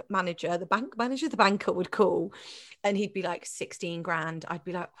banker would call and he'd be like 16 grand, I'd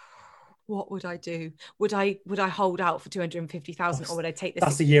be like, what would I do? Would I hold out for 250,000 or would I take this?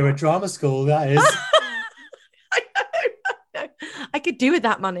 That's a year at drama school, that is. I know. I could do with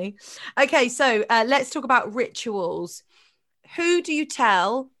that money. Okay, so let's talk about rituals. Who do you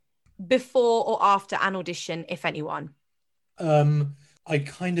tell before or after an audition, if anyone?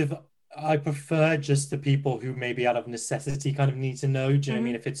 I prefer just the people who maybe out of necessity kind of need to know. Do you know what I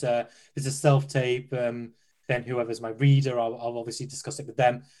mean? If it's a self-tape, then whoever's my reader, I'll obviously discuss it with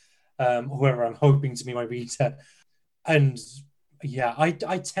them. Whoever I'm hoping to be my reader. And yeah, I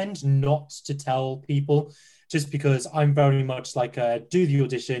tend not to tell people just because I'm very much like do the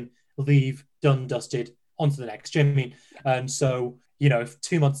audition, leave, done, dusted, on to the next. Do you know what I mean? And so, if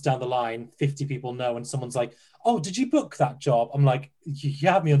 2 months down the line, 50 people know and someone's like, oh, did you book that job? I'm like, you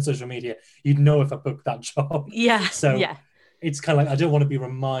have me on social media. You'd know if I booked that job. Yeah. So yeah. It's kind of like, I don't want to be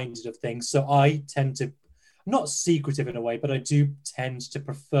reminded of things. So I tend to, I'm not secretive in a way, but I do tend to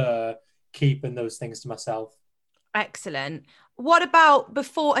prefer keeping those things to myself. Excellent. What about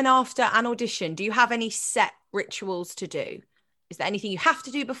before and after an audition? Do you have any set rituals to do? Is there anything you have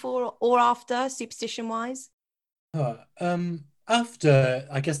to do before or after, superstition-wise? After,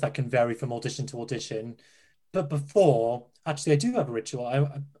 I guess that can vary from audition to audition. But before, actually, I do have a ritual. I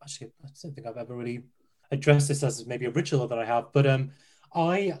don't think I've ever really addressed this as maybe a ritual that I have. But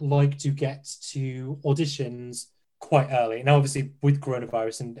I like to get to auditions quite early. Now, obviously, with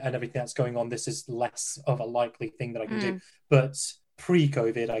coronavirus and everything that's going on, this is less of a likely thing that I can do. But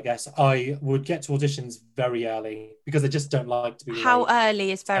pre-COVID, I guess, I would get to auditions very early because I just don't like to be late. How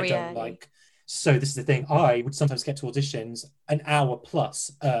early is very early? So this is the thing. I would sometimes get to auditions an hour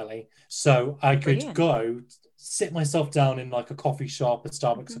plus early. So I could go, sit myself down in like a coffee shop, a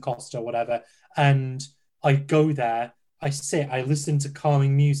Starbucks, a Costa, or whatever. And I go there, I sit, I listen to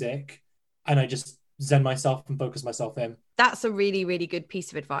calming music, and I just zen myself and focus myself in. That's a really, really good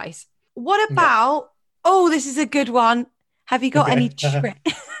piece of advice. What about, this is a good one. Have you got any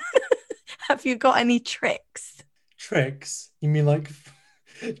tricks? Have you got any tricks? Tricks? You mean like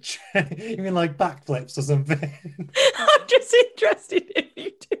backflips or something? I'm just interested if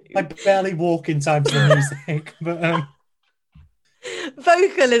you do. I barely walk in time to the music, but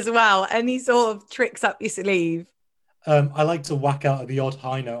vocal as well. Any sort of tricks up your sleeve? I like to whack out at the odd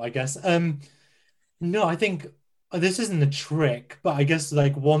high note, I guess. No, I think this isn't a trick, but I guess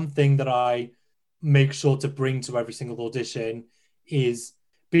like one thing that I make sure to bring to every single audition is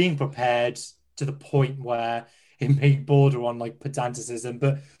being prepared to the point where it may border on like pedanticism,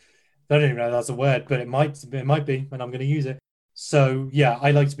 but I don't even know if that's a word, but it might be, and I'm going to use it. So yeah, I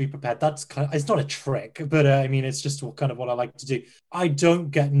like to be prepared. That's it's not a trick, but I mean, it's just kind of what I like to do. I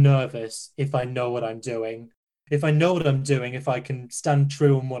don't get nervous if I know what I'm doing. If I know what I'm doing, if I can stand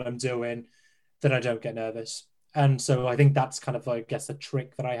true on what I'm doing, then I don't get nervous. And so I think that's kind of, I guess, a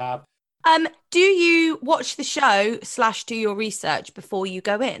trick that I have. Do you watch the show / do your research before you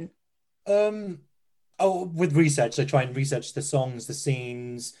go in? With research, I try and research the songs, the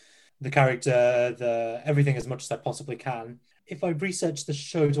scenes, the character, everything as much as I possibly can. If I research the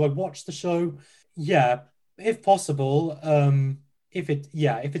show, do I watch the show? Yeah, if possible, if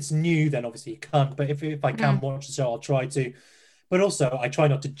it's new, then obviously you can't. But if I can watch the show, I'll try to. But also, I try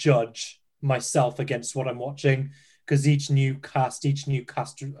not to judge myself against what I'm watching, because each new cast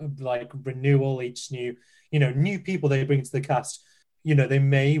like renewal, each new people they bring to the cast, they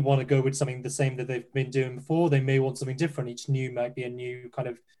may want to go with something the same that they've been doing before. They may want something different. Each new might be a new kind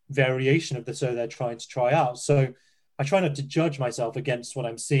of variation of the show they're trying to try out. So I try not to judge myself against what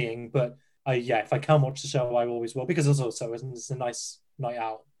I'm seeing, but if I can watch the show, I always will, because it's a nice night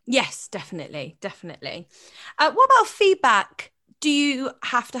out. Yes, definitely. What about feedback? Do you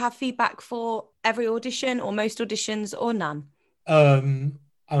have to have feedback for every audition or most auditions or none? I'm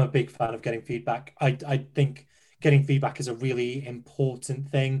a big fan of getting feedback. I think getting feedback is a really important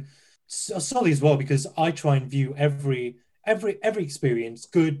thing. Solely as well, because I try and view every experience,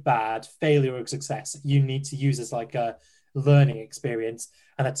 good, bad, failure or success, you need to use as like a learning experience.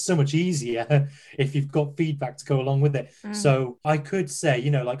 And that's so much easier if you've got feedback to go along with it. So I could say,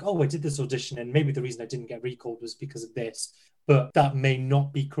 like, oh, I did this audition and maybe the reason I didn't get recalled was because of this, but that may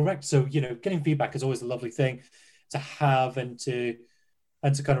not be correct. So, getting feedback is always a lovely thing to have and to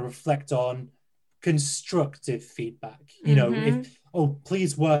kind of reflect on. Constructive feedback, if, oh,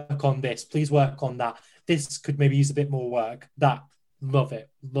 please work on this, please work on that, this could maybe use a bit more work.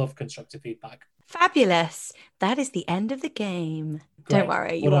 Love constructive feedback. Fabulous. That is the end of the game. Great. Don't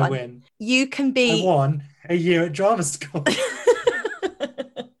worry, you What won. I win? You can be... I won a year at drama school.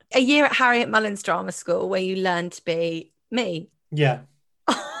 A year at Harriet Mullen's drama school where you learned to be me. Yeah.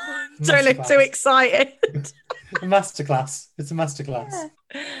 Don't look so excited. A masterclass. It's a masterclass.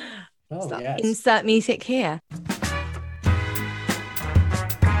 Yeah. Oh, So yes. insert music here.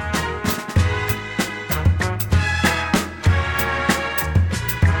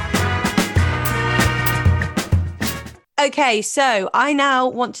 Okay, so I now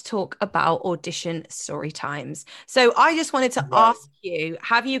want to talk about audition story times. So I just wanted to ask you,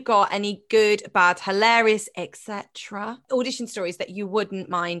 have you got any good, bad, hilarious, etc. audition stories that you wouldn't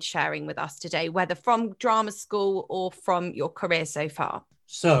mind sharing with us today, whether from drama school or from your career so far?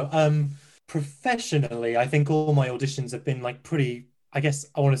 So, professionally, I think all my auditions have been like pretty, I guess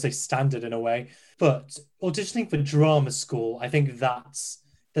I want to say standard in a way, but auditioning for drama school, I think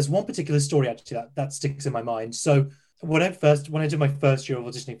there's one particular story actually that sticks in my mind. So when I did my first year of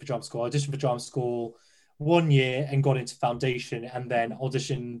auditioning for drama school, I auditioned for drama school 1 year and got into foundation, and then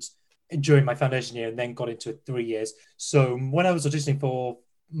auditioned during my foundation year and then got into it 3 years. So when I was auditioning for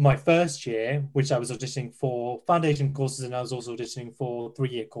my first year, which I was auditioning for foundation courses and I was also auditioning for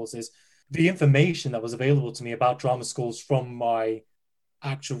 3-year courses, the information that was available to me about drama schools from my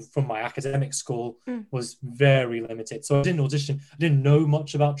academic school was very limited. So I didn't know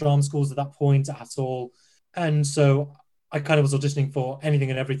much about drama schools at that point at all. And so I kind of was auditioning for anything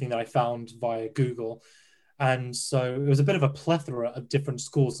and everything that I found via Google. And so it was a bit of a plethora of different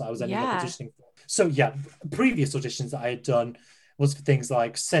schools that I was ending up auditioning for. So previous auditions that I had done was for things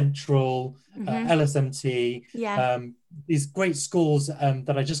like Central, LSMT, these great schools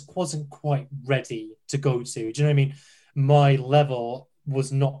that I just wasn't quite ready to go to. Do you know what I mean? My level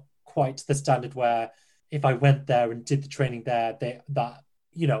was not quite the standard where if I went there and did the training there,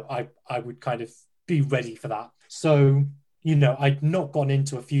 I would kind of be ready for that. So, I'd not gone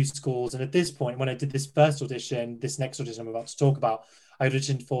into a few schools. And at this point, when I did this first audition, this next audition I'm about to talk about, I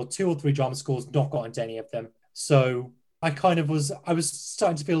auditioned for 2 or 3 drama schools, not got into any of them. So I was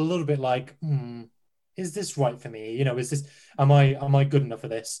starting to feel a little bit like, is this right for me? Am I good enough for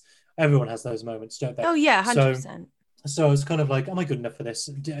this? Everyone has those moments, don't they? Oh yeah, 100%. So I was kind of like, am I good enough for this?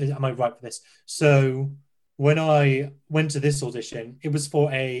 Am I right for this? So when I went to this audition, it was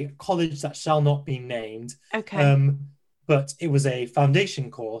for a college that shall not be named. Okay. But it was a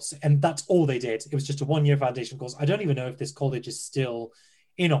foundation course, and that's all they did. It was just a 1-year foundation course. I don't even know if this college is still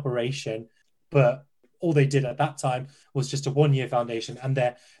in operation, but all they did at that time was just a 1-year foundation, and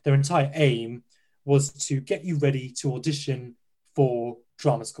their entire aim was to get you ready to audition for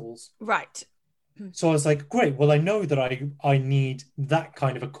drama schools. Right. So I was like, great, well, I know that I need that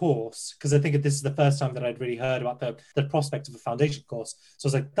kind of a course, because I think this is the first time that I'd really heard about the prospect of a foundation course. So I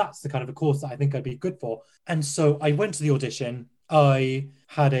was like, that's the kind of a course that I think I'd be good for. And so I went to the audition. I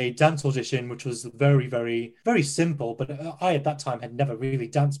had a dance audition, which was very, very, very simple, but I at that time had never really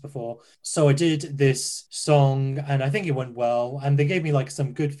danced before. So I did this song and I think it went well. And they gave me like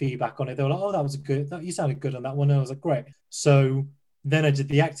some good feedback on it. They were like, oh, you sounded good on that one. And I was like, great. So then I did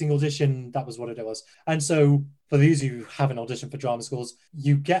the acting audition. That was what it was. And so for those of you who haven't auditioned for drama schools,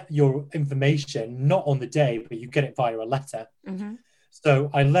 you get your information not on the day, but you get it via a letter. Mm-hmm. So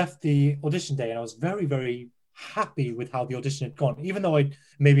I left the audition day and I was very, very happy with how the audition had gone, even though I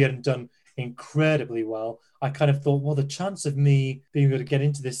maybe hadn't done incredibly well. I kind of thought, well, the chance of me being able to get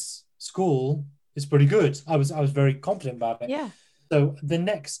into this school is pretty good. I was very confident about it. Yeah. So the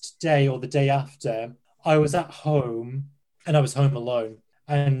next day or the day after, I was at home and I was home alone,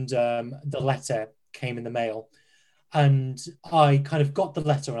 and the letter came in the mail, and I kind of got the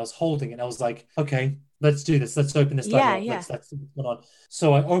letter and I was holding it and I was like, okay, let's do this. Let's open this letter up. Let's see what's going on.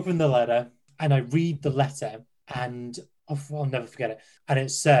 So I opened the letter and I read the letter, and I'll never forget it. And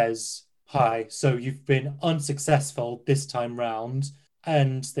it says, hi, so you've been unsuccessful this time round.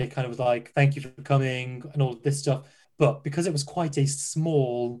 And they kind of was like, thank you for coming and all of this stuff. But because it was quite a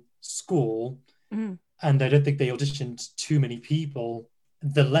small school, and I don't think they auditioned too many people,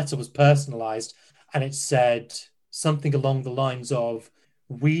 the letter was personalized, and it said something along the lines of,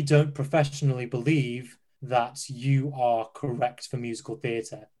 we don't professionally believe that you are correct for musical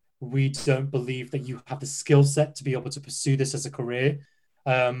theatre. We don't believe that you have the skill set to be able to pursue this as a career.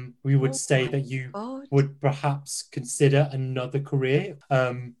 We would say that you would perhaps consider another career.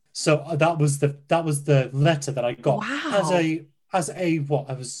 So that was the letter that I got. Wow. As a what?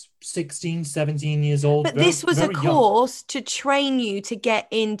 I was 16, 17 years old. But this was a course to train you to get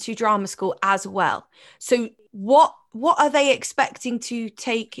into drama school as well. So what are they expecting to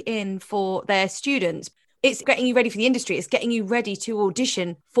take in for their students? It's getting you ready for the industry. It's getting you ready to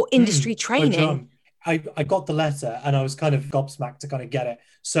audition for industry training. I got the letter and I was kind of gobsmacked to kind of get it.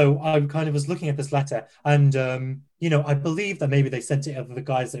 So I kind of was looking at this letter and, I believe that maybe they sent it over the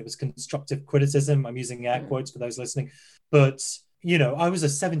guise that it was constructive criticism. I'm using air quotes for those listening. But, I was a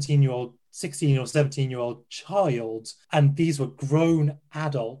 16 or 17-year-old child, and these were grown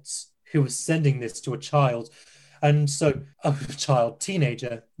adults who were sending this to a child. And so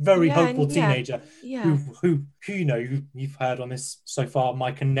teenager, very hopeful teenager who you've heard on this so far,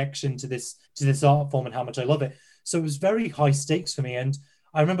 my connection to this art form and how much I love it. So it was very high stakes for me. And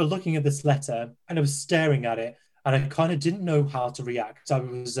I remember looking at this letter and I was staring at it and I kind of didn't know how to react. I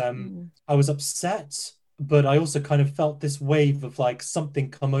was upset, but I also kind of felt this wave of like something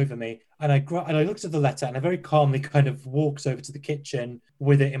come over me. And I looked at the letter and I very calmly kind of walked over to the kitchen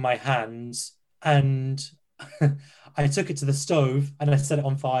with it in my hands, and I took it to the stove and I set it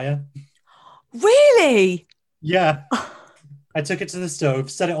on fire. Really? Yeah. I took it to the stove,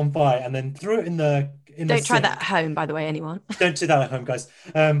 set it on fire, and then threw it in the Don't try that at home, by the way, anyone. Don't do that at home, guys.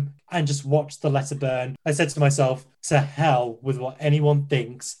 And just watch the letter burn. I said to myself, to hell with what anyone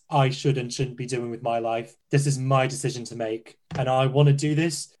thinks I should and shouldn't be doing with my life. This is my decision to make. And I want to do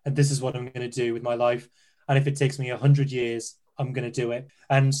this. And this is what I'm going to do with my life. And if it takes me 100 years, I'm going to do it.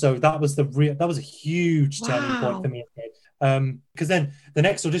 And so that was a huge turning point for me. Because then the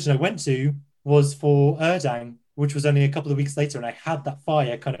next audition I went to was for Urdang, which was only a couple of weeks later, and I had that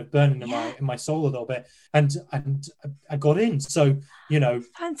fire kind of burning in my soul a little bit, and I got in. So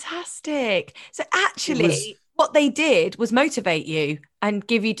fantastic. So actually, what they did was motivate you and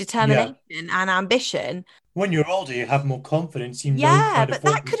give you determination and ambition. When you're older, you have more confidence. But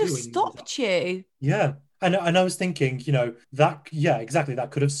that could have stopped you. Yeah. And I was thinking, that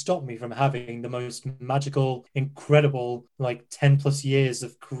could have stopped me from having the most magical, incredible, 10 plus years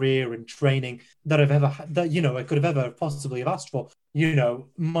of career and training that I've ever had, that, I could have ever possibly have asked for.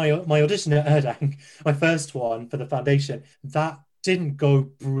 My audition at Urdang, my first one for the foundation, that didn't go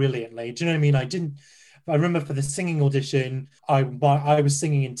brilliantly. Do you know what I mean? I remember for the singing audition, I was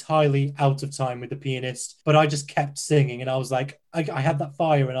singing entirely out of time with the pianist, but I just kept singing, and I was like, I had that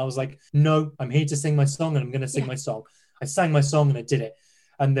fire, and I was like, no, I'm here to sing my song, and I'm going to sing my song. I sang my song, and I did it.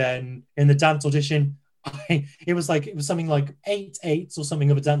 And then in the dance audition, it was something like 8 8s or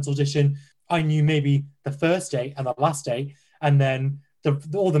something of a dance audition. I knew maybe the first 8 and the last 8, and then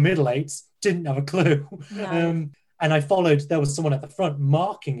all the middle 8s didn't have a clue. No. And I followed, there was someone at the front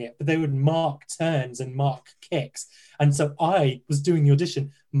marking it, but they would mark turns and mark kicks. And so I was doing the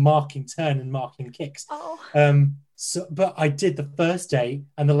audition, marking turn and marking kicks. But I did the first 8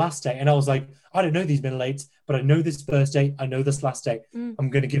 and the last 8. And I was like, I don't know these middle 8s, but I know this first 8. I know this last 8. I'm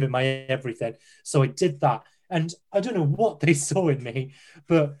going to give it my everything. So I did that. And I don't know what they saw in me,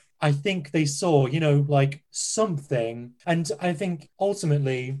 but I think they saw, something. And I think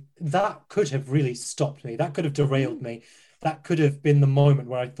ultimately that could have really stopped me. That could have derailed me. That could have been the moment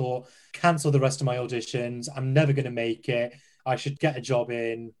where I thought, cancel the rest of my auditions. I'm never going to make it. I should get a job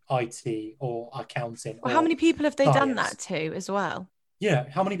in IT or accounting. Well, how many people have they done that to as well? Yeah.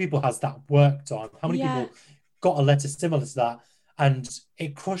 How many people has that worked on? How many people got a letter similar to that and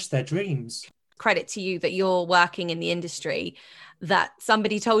it crushed their dreams? Credit to you that you're working in the industry that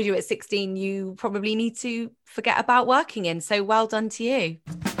somebody told you at 16 you probably need to forget about working in. So well done to you.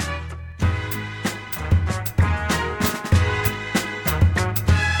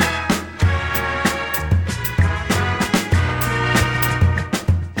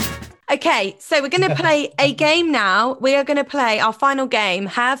 Okay, so we're going to play a game now. We are going to play our final game,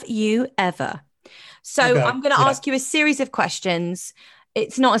 Have You Ever? So Okay, I'm going to ask you a series of questions.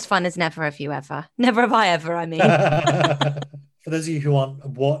 It's not as fun as Never Have You Ever. Never Have I Ever, I mean. For those of you who aren't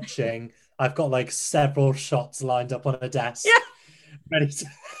watching, I've got like several shots lined up on a desk. Ready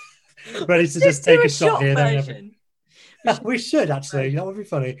to just take a shot here. Version. We should actually. That would be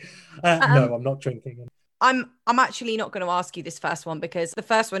funny. No, I'm not drinking. I'm actually not going to ask you this first one because the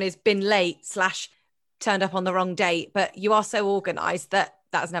first one is been late / turned up on the wrong date, but you are so organised that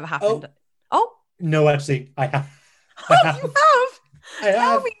has never happened. Oh? No, actually, I have. You have?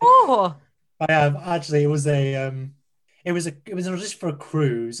 Tell me more. I have. Actually, it was an audition for a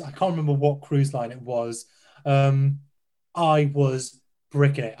cruise. I can't remember what cruise line it was. I was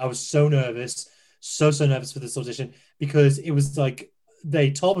bricking it. I was so nervous, so nervous for this audition because it was like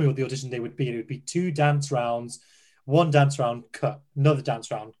they told me what the audition day would be. It would be 2 dance rounds, 1 dance round cut, another dance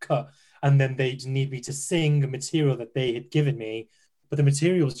round cut, and then they'd need me to sing a material that they had given me. But the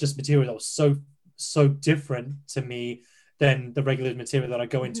material was just material that was so different to me than the regular material that I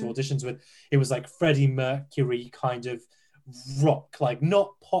go into auditions with. It was like Freddie Mercury kind of rock, like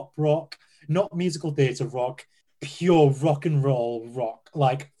not pop rock, not musical theatre rock, pure rock and roll rock,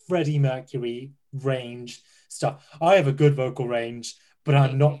 like Freddie Mercury range stuff. I have a good vocal range, but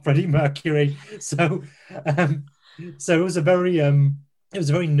I'm not Freddie Mercury. So it was a very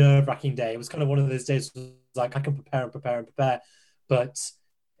nerve-wracking day. It was kind of one of those days where like I can prepare, but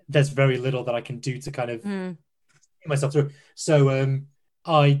there's very little that I can do to kind of get myself through. So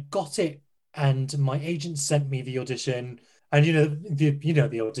I got it, and my agent sent me the audition. And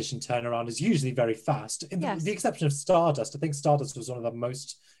the audition turnaround is usually very fast. The exception of Stardust. I think Stardust was one of the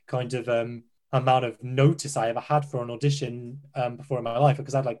most kind of amount of notice I ever had for an audition before in my life,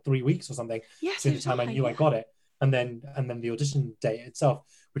 because I had like 3 weeks or something between the time I knew I got it and then the audition date itself,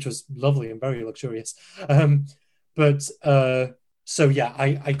 which was lovely and very luxurious. So yeah,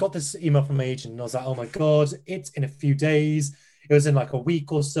 I got this email from my agent and I was like, oh my God, it's in a few days. It was in like a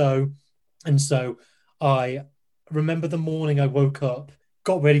week or so. And so I remember the morning I woke up,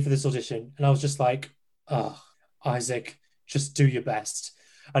 got ready for this audition, and I was just like, oh, Isaac, just do your best.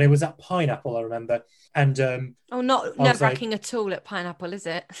 And it was at Pineapple, I remember. And not nerve-wracking at all at Pineapple, is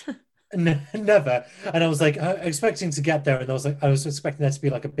it? Never. And I was like expecting to get there, and I was expecting there to be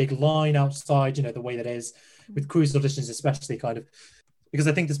like a big line outside, the way that is with cruise auditions, especially, kind of, because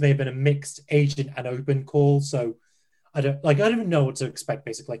I think this may have been a mixed agent and open call. So I don't even know what to expect,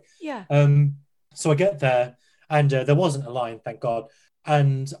 basically. Yeah. So I get there, and there wasn't a line, thank God.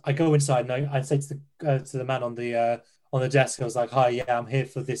 And I go inside, and I say to the man on the desk, I was like, hi, yeah, I'm here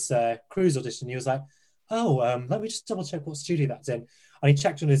for this cruise audition. He was like, oh, let me just double check what studio that's in. And he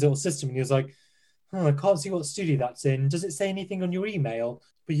checked on his little system, and he was like, oh, I can't see what studio that's in. Does it say anything on your email?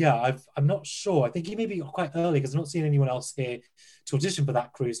 But yeah, I'm not sure. I think he maybe got quite early because I'm not seeing anyone else here to audition for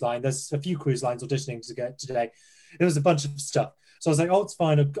that cruise line. There's a few cruise lines auditioning to get today. There was a bunch of stuff. So I was like, oh, it's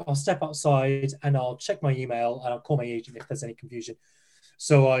fine. I'll step outside and I'll check my email and I'll call my agent if there's any confusion.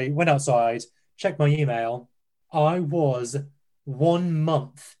 So I went outside, checked my email. I was 1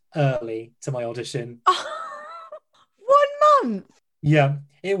 month early to my audition. 1 month? Yeah,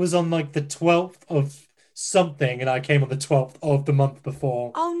 it was on like the 12th of something, and I came on the 12th of the month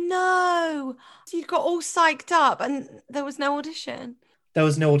before. Oh no! So you got all psyched up, and there was no audition. There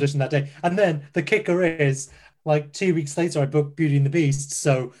was no audition that day, and then the kicker is, like 2 weeks later, I booked Beauty and the Beast,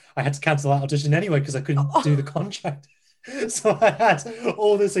 so I had to cancel that audition anyway because I couldn't do the contract. So I had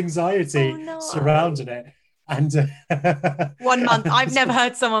all this anxiety surrounding it. And 1 month. I've never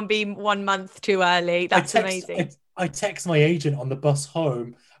heard someone be 1 month too early. That's amazing. I text my agent on the bus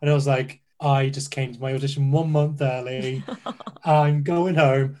home, and I was like, I just came to my audition 1 month early. I'm going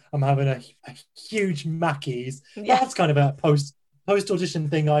home. I'm having a huge Mackey's. Yeah. That's kind of a post audition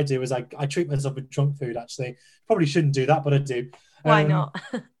thing I do, is I treat myself with junk food, actually. Probably shouldn't do that, but I do. Why not?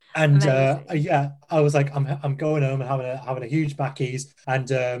 And yeah, I was like, I'm going home and having a huge Mackey's,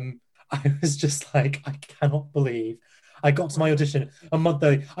 and I was just like, I cannot believe I got to my audition a month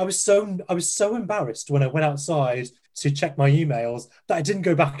early. I was so embarrassed when I went outside to check my emails that I didn't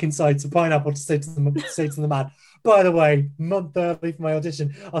go back inside to Pineapple to say to the man, by the way, month early for my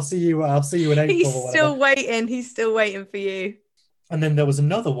audition. I'll see you in April. He's still waiting. He's still waiting for you. And then there was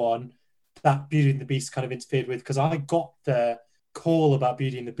another one that Beauty and the Beast kind of interfered with, because I got the call about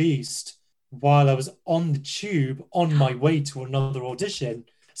Beauty and the Beast while I was on the tube on my way to another audition.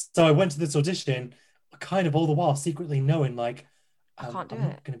 So I went to this audition kind of all the while secretly knowing, like, I can't do I'm it.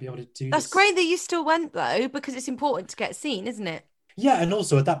 not going to be able to do That's this. great that you still went, though, because it's important to get seen, isn't it? Yeah, and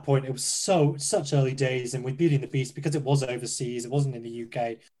also at that point, it was such early days, and with Beauty and the Beast, because it was overseas, it wasn't in the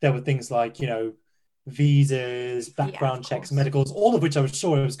UK. There were things like, visas, background checks, medicals, all of which I was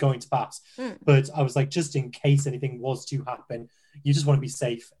sure I was going to pass. But I was like, just in case anything was to happen, you just want to be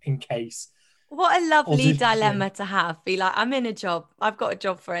safe in case. What a lovely dilemma to have. Be like, I'm in a job. I've got a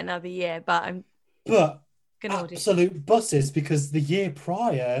job for another year, but I'm absolute buses, because the year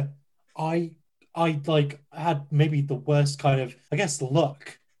prior, I like had maybe the worst kind of, I guess,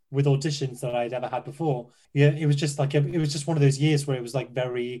 luck with auditions that I'd ever had before. Yeah, it was just like it was just one of those years where it was like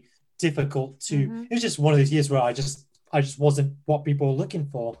very difficult to. It was just one of those years where I just wasn't what people were looking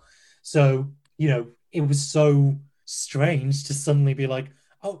for. So it was so strange to suddenly be like,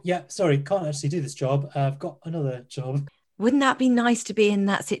 oh yeah, sorry, can't actually do this job. I've got another job. Wouldn't that be nice to be in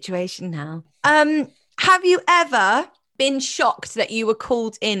that situation now? Have you ever been shocked that you were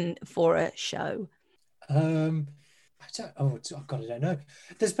called in for a show? I don't know.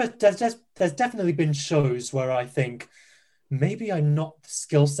 There's definitely been shows where I think maybe I'm not the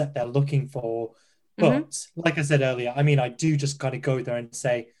skill set they're looking for. But like I said earlier, I mean, I do just kind of go there and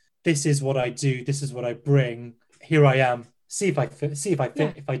say, this is what I do. This is what I bring. Here I am. See if I fit.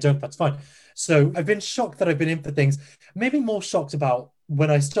 Yeah. If I don't, that's fine. So I've been shocked that I've been in for things. Maybe more shocked about when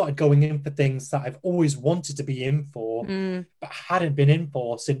I started going in for things that I've always wanted to be in for, but hadn't been in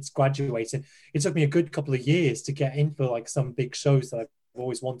for since graduating. It took me a good couple of years to get in for like some big shows that I've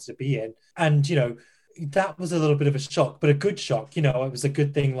always wanted to be in. And, that was a little bit of a shock, but a good shock. It was a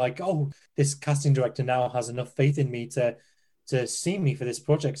good thing. Like, oh, this casting director now has enough faith in me to see me for this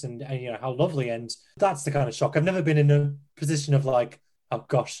project, and how lovely. And that's the kind of shock. I've never been in a position of like, oh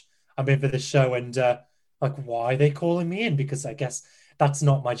gosh, I'm in for this show, and like, why are they calling me in? Because I guess that's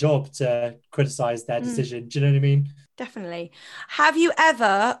not my job to criticize their decision. Do you know what I mean? Definitely. Have you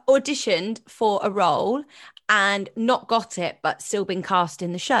ever auditioned for a role and not got it, but still been cast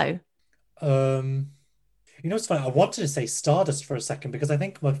in the show? It's funny. I wanted to say Stardust for a second, because I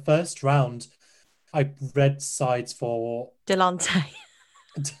think my first round, I read sides for Delante.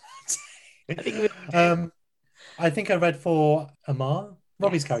 I think I read for Amar,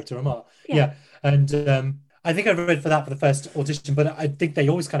 Robbie's character, Amar. Yeah. And I think I read for that for the first audition, but I think they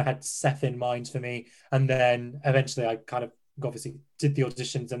always kind of had Seth in mind for me. And then eventually I kind of obviously did the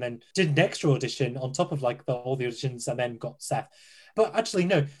auditions and then did an extra audition on top of like all the auditions, and then got Seth. But actually,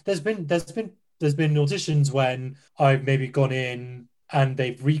 no, there's been auditions when I've maybe gone in and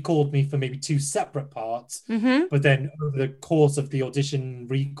they've recalled me for maybe 2 separate parts. But then over the course of the audition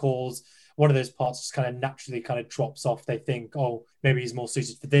recalls, one of those parts just kind of naturally kind of drops off. They think, oh, maybe he's more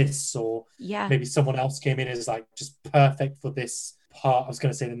suited for this, or maybe someone else came in as like just perfect for this part. I was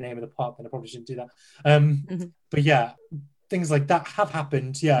going to say the name of the part, but I probably shouldn't do that. But yeah, things like that have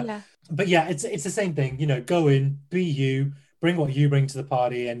happened. Yeah. But yeah, it's the same thing. Go in, be you, bring what you bring to the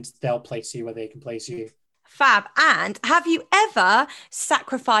party, and they'll place you where they can place you. Fab. And have you ever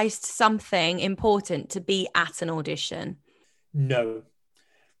sacrificed something important to be at an audition? No.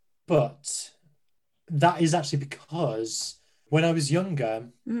 But that is actually because when I was younger,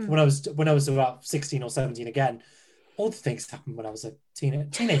 when I was about 16 or 17 again, all the things happened when I was a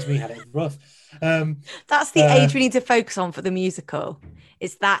teenage. Teenage me had it rough. That's the age we need to focus on for the musical.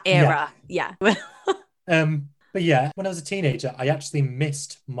 It's that era. Yeah. But yeah, when I was a teenager, I actually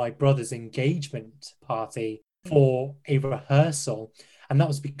missed my brother's engagement party for a rehearsal. And that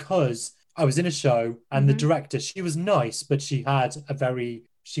was because I was in a show, and the director, she was nice, but she had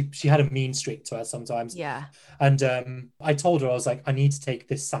she had a mean streak to her sometimes. Yeah. And I told her, I was like, I need to take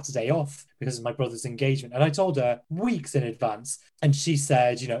this Saturday off because of my brother's engagement. And I told her weeks in advance. And she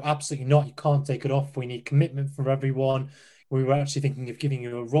said, absolutely not. You can't take it off. We need commitment from everyone. We were actually thinking of giving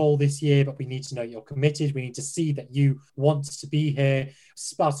you a role this year, but we need to know you're committed. We need to see that you want to be here.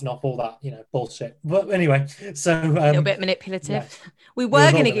 Spouting off all that, bullshit. But anyway, so... a little bit manipulative. Yeah. We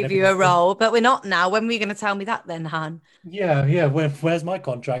were going to give you a role, but we're not now. When were you going to tell me that then, Han? Yeah. Where's my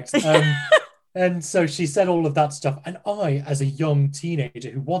contract? And so she said all of that stuff. And I, as a young teenager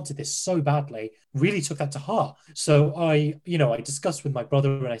who wanted this so badly, really took that to heart. So I discussed with my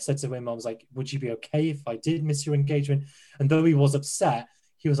brother, and I said to him, I was like, would you be okay if I did miss your engagement? And though he was upset,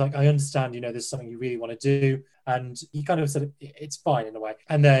 he was like, I understand, there's something you really want to do. And he kind of said, it's fine in a way.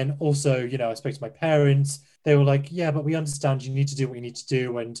 And then also, I spoke to my parents. They were like, yeah, but we understand you need to do what you need to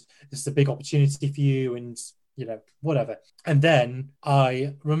do. And this is a big opportunity for you. And whatever. And then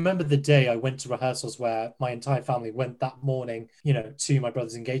I remember the day I went to rehearsals where my entire family went that morning, to my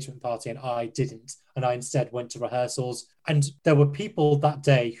brother's engagement party, and I didn't. And I instead went to rehearsals. And there were people that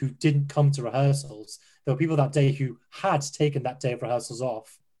day who didn't come to rehearsals. There were people that day who had taken that day of rehearsals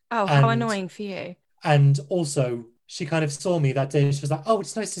off. Oh, how annoying for you. And also she kind of saw me that day. She was like, "Oh,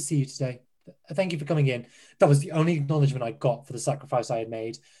 it's nice to see you today. Thank you for coming in." That was the only acknowledgement I got for the sacrifice I had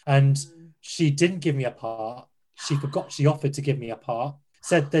made. And she didn't give me a part. She forgot she offered to give me a part.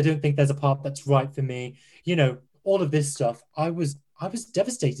 Said they don't think there's a part that's right for me. You know, all of this stuff. I was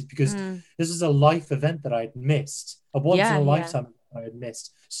devastated because this is a life event that I had missed, a once in a lifetime I had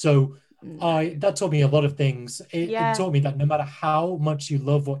missed. So that taught me a lot of things. It taught me that no matter how much you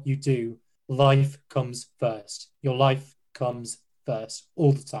love what you do, life comes first. Your life comes first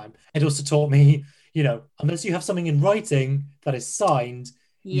all the time. It also taught me, you know, unless you have something in writing that is signed,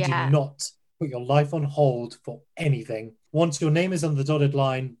 you do not put your life on hold for anything. Once your name is on the dotted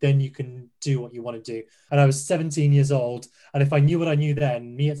line, then you can do what you want to do. And I was 17 years old. And if I knew what I knew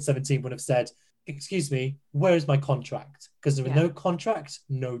then, me at 17 would have said, "Excuse me, where is my contract?" Because with no contract,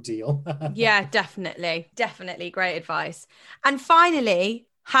 no deal. Yeah, definitely. Definitely. Great advice. And finally,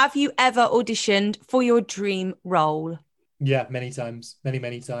 have you ever auditioned for your dream role? Yeah, many times.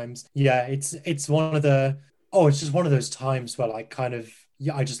 Many times. Yeah, it's one of the, it's just one of those times where I kind of,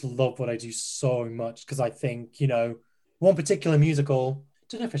 I just love what I do so much because I think, you know, one particular musical, I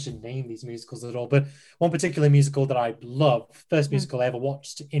don't know if I should name these musicals at all, but one particular musical that I love, first musical I ever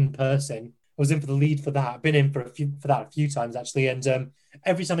watched in person, I was in for the lead for that. I've been in for that a few times actually, and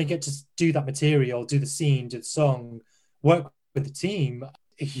every time I get to do that material, do the scene, do the song, work with the team,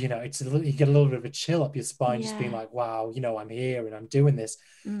 you know, you get a little bit of a chill up your spine, just being like, wow, you know, I'm here and I'm doing this,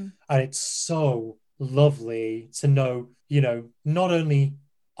 and it's so lovely to know, you know, not only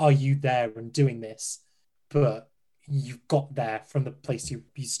are you there and doing this, but you've got there from the place you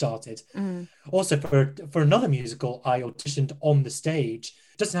started. Also, for another musical, I auditioned on the stage.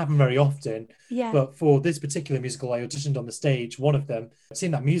 It doesn't happen very often, but for this particular musical, I auditioned on the stage. One of them, I'd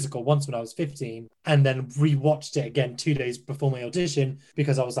seen that musical once when I was 15, and then rewatched it again 2 days before my audition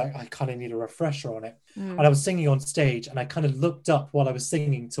because I was like, I kind of need a refresher on it. And I was singing on stage, and I kind of looked up while I was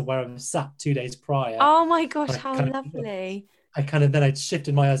singing to where I was sat 2 days prior. Oh my gosh, how lovely. I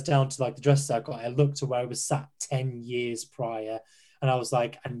shifted my eyes down to like the dress circle. I looked to where I was sat 10 years prior, and I was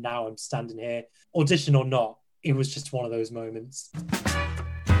like, and now I'm standing here, audition or not. It was just one of those moments.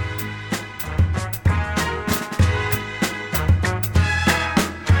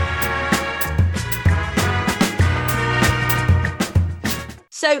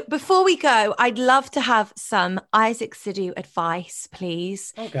 So before we go, I'd love to have some Aizaac Sidhu advice,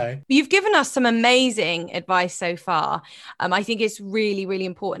 please. Okay. You've given us some amazing advice so far. I think it's really, really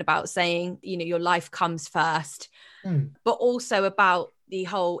important about saying, you know, your life comes first, but also about the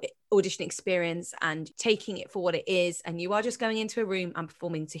whole audition experience and taking it for what it is. And you are just going into a room and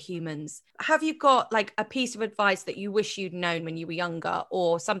performing to humans. Have you got like a piece of advice that you wish you'd known when you were younger,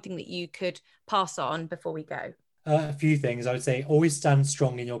 or something that you could pass on before we go? A few things. I would say always stand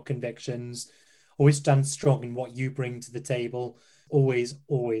strong in your convictions. Always stand strong in what you bring to the table. Always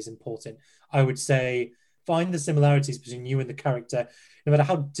important. I would say find the similarities between you and the character, no matter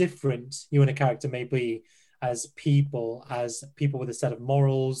how different you and a character may be as people with a set of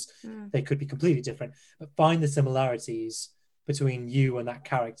morals. They could be completely different, but find the similarities between you and that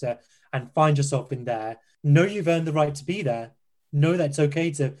character and find yourself in there. Know you've earned the right to be there. Know that it's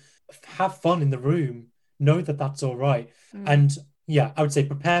okay to have fun in the room. Know that that's all right. And yeah, I would say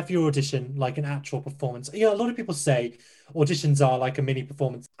prepare for your audition like an actual performance. You know, a lot of people say auditions are like a mini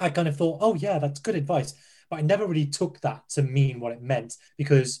performance. I kind of thought, oh yeah, that's good advice. But I never really took that to mean what it meant,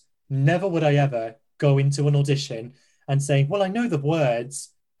 because never would I ever go into an audition and say, well, I know the words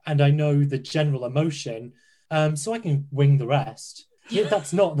and I know the general emotion, so I can wing the rest. Yeah,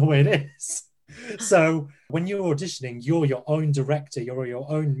 that's not the way it is. So when you're auditioning, you're your own director, you're your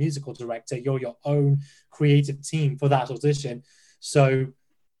own musical director, you're your own creative team for that audition. So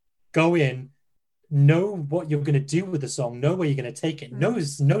go in, know what you're going to do with the song, know where you're going to take it, know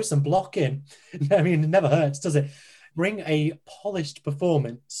some blocking. I mean, it never hurts, does it? Bring a polished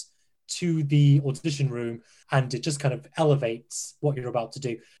performance to the audition room, and it just kind of elevates what you're about to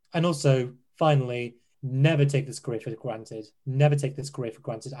do. And also, finally, never take this career for granted. Never take this career for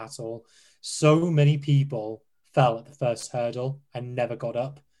granted at all. So many people fell at the first hurdle and never got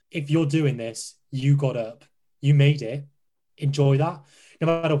up. If you're doing this, you got up. You made it. Enjoy that. No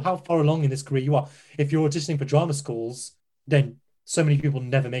matter how far along in this career you are. If you're auditioning for drama schools, then so many people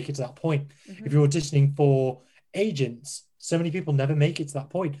never make it to that point. If you're auditioning for agents, so many people never make it to that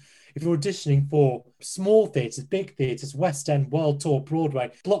point. If you're auditioning for small theatres, big theatres, West End, World Tour,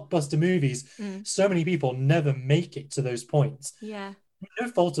 Broadway, blockbuster movies, so many people never make it to those points. Yeah. No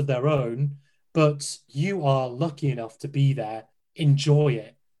fault of their own, but you are lucky enough to be there. Enjoy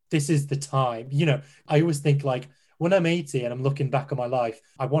it. This is the time. You know, I always think like when I'm 80 and I'm looking back on my life,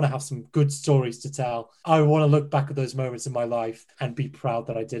 I want to have some good stories to tell. I want to look back at those moments in my life and be proud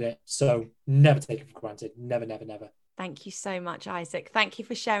that I did it. So never take it for granted. Never, never, never. Thank you so much, Isaac. Thank you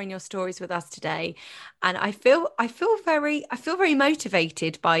for sharing your stories with us today. And I feel very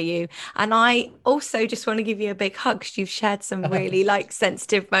motivated by you. And I also just want to give you a big hug because you've shared some really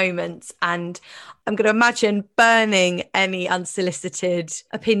sensitive moments. And I'm going to imagine burning any unsolicited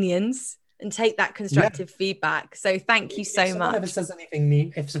opinions and take that constructive feedback. So thank you so much. If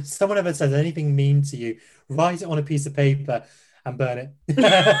someone ever says anything mean to you, write it on a piece of paper and burn it.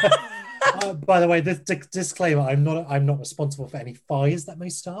 By the way, this disclaimer: I'm not responsible for any fires that may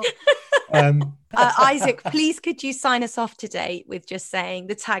start. Isaac, please could you sign us off today with just saying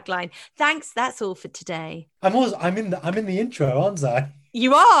the tagline? Thanks. That's all for today. I'm in the intro, aren't I?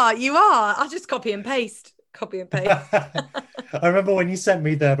 You are. I'll just copy and paste. I remember when you sent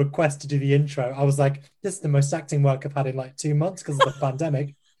me the request to do the intro, I was like, this is the most acting work I've had in like 2 months because of the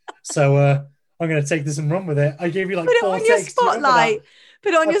pandemic. So I'm going to take this and run with it. I gave you like 4 takes.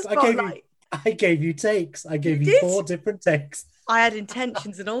 Put on your spotlight. I gave you takes. I gave you 4 different takes. I had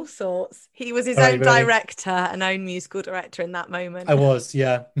intentions and all sorts. He was his own director, an own musical director in that moment. I was,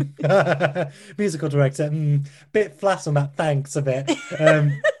 yeah. Musical director. Bit flat on that thanks a bit.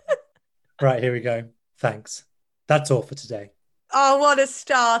 Right, here we go. Thanks. That's all for today. Oh, what a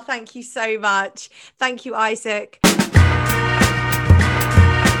star. Thank you so much. Thank you, Isaac.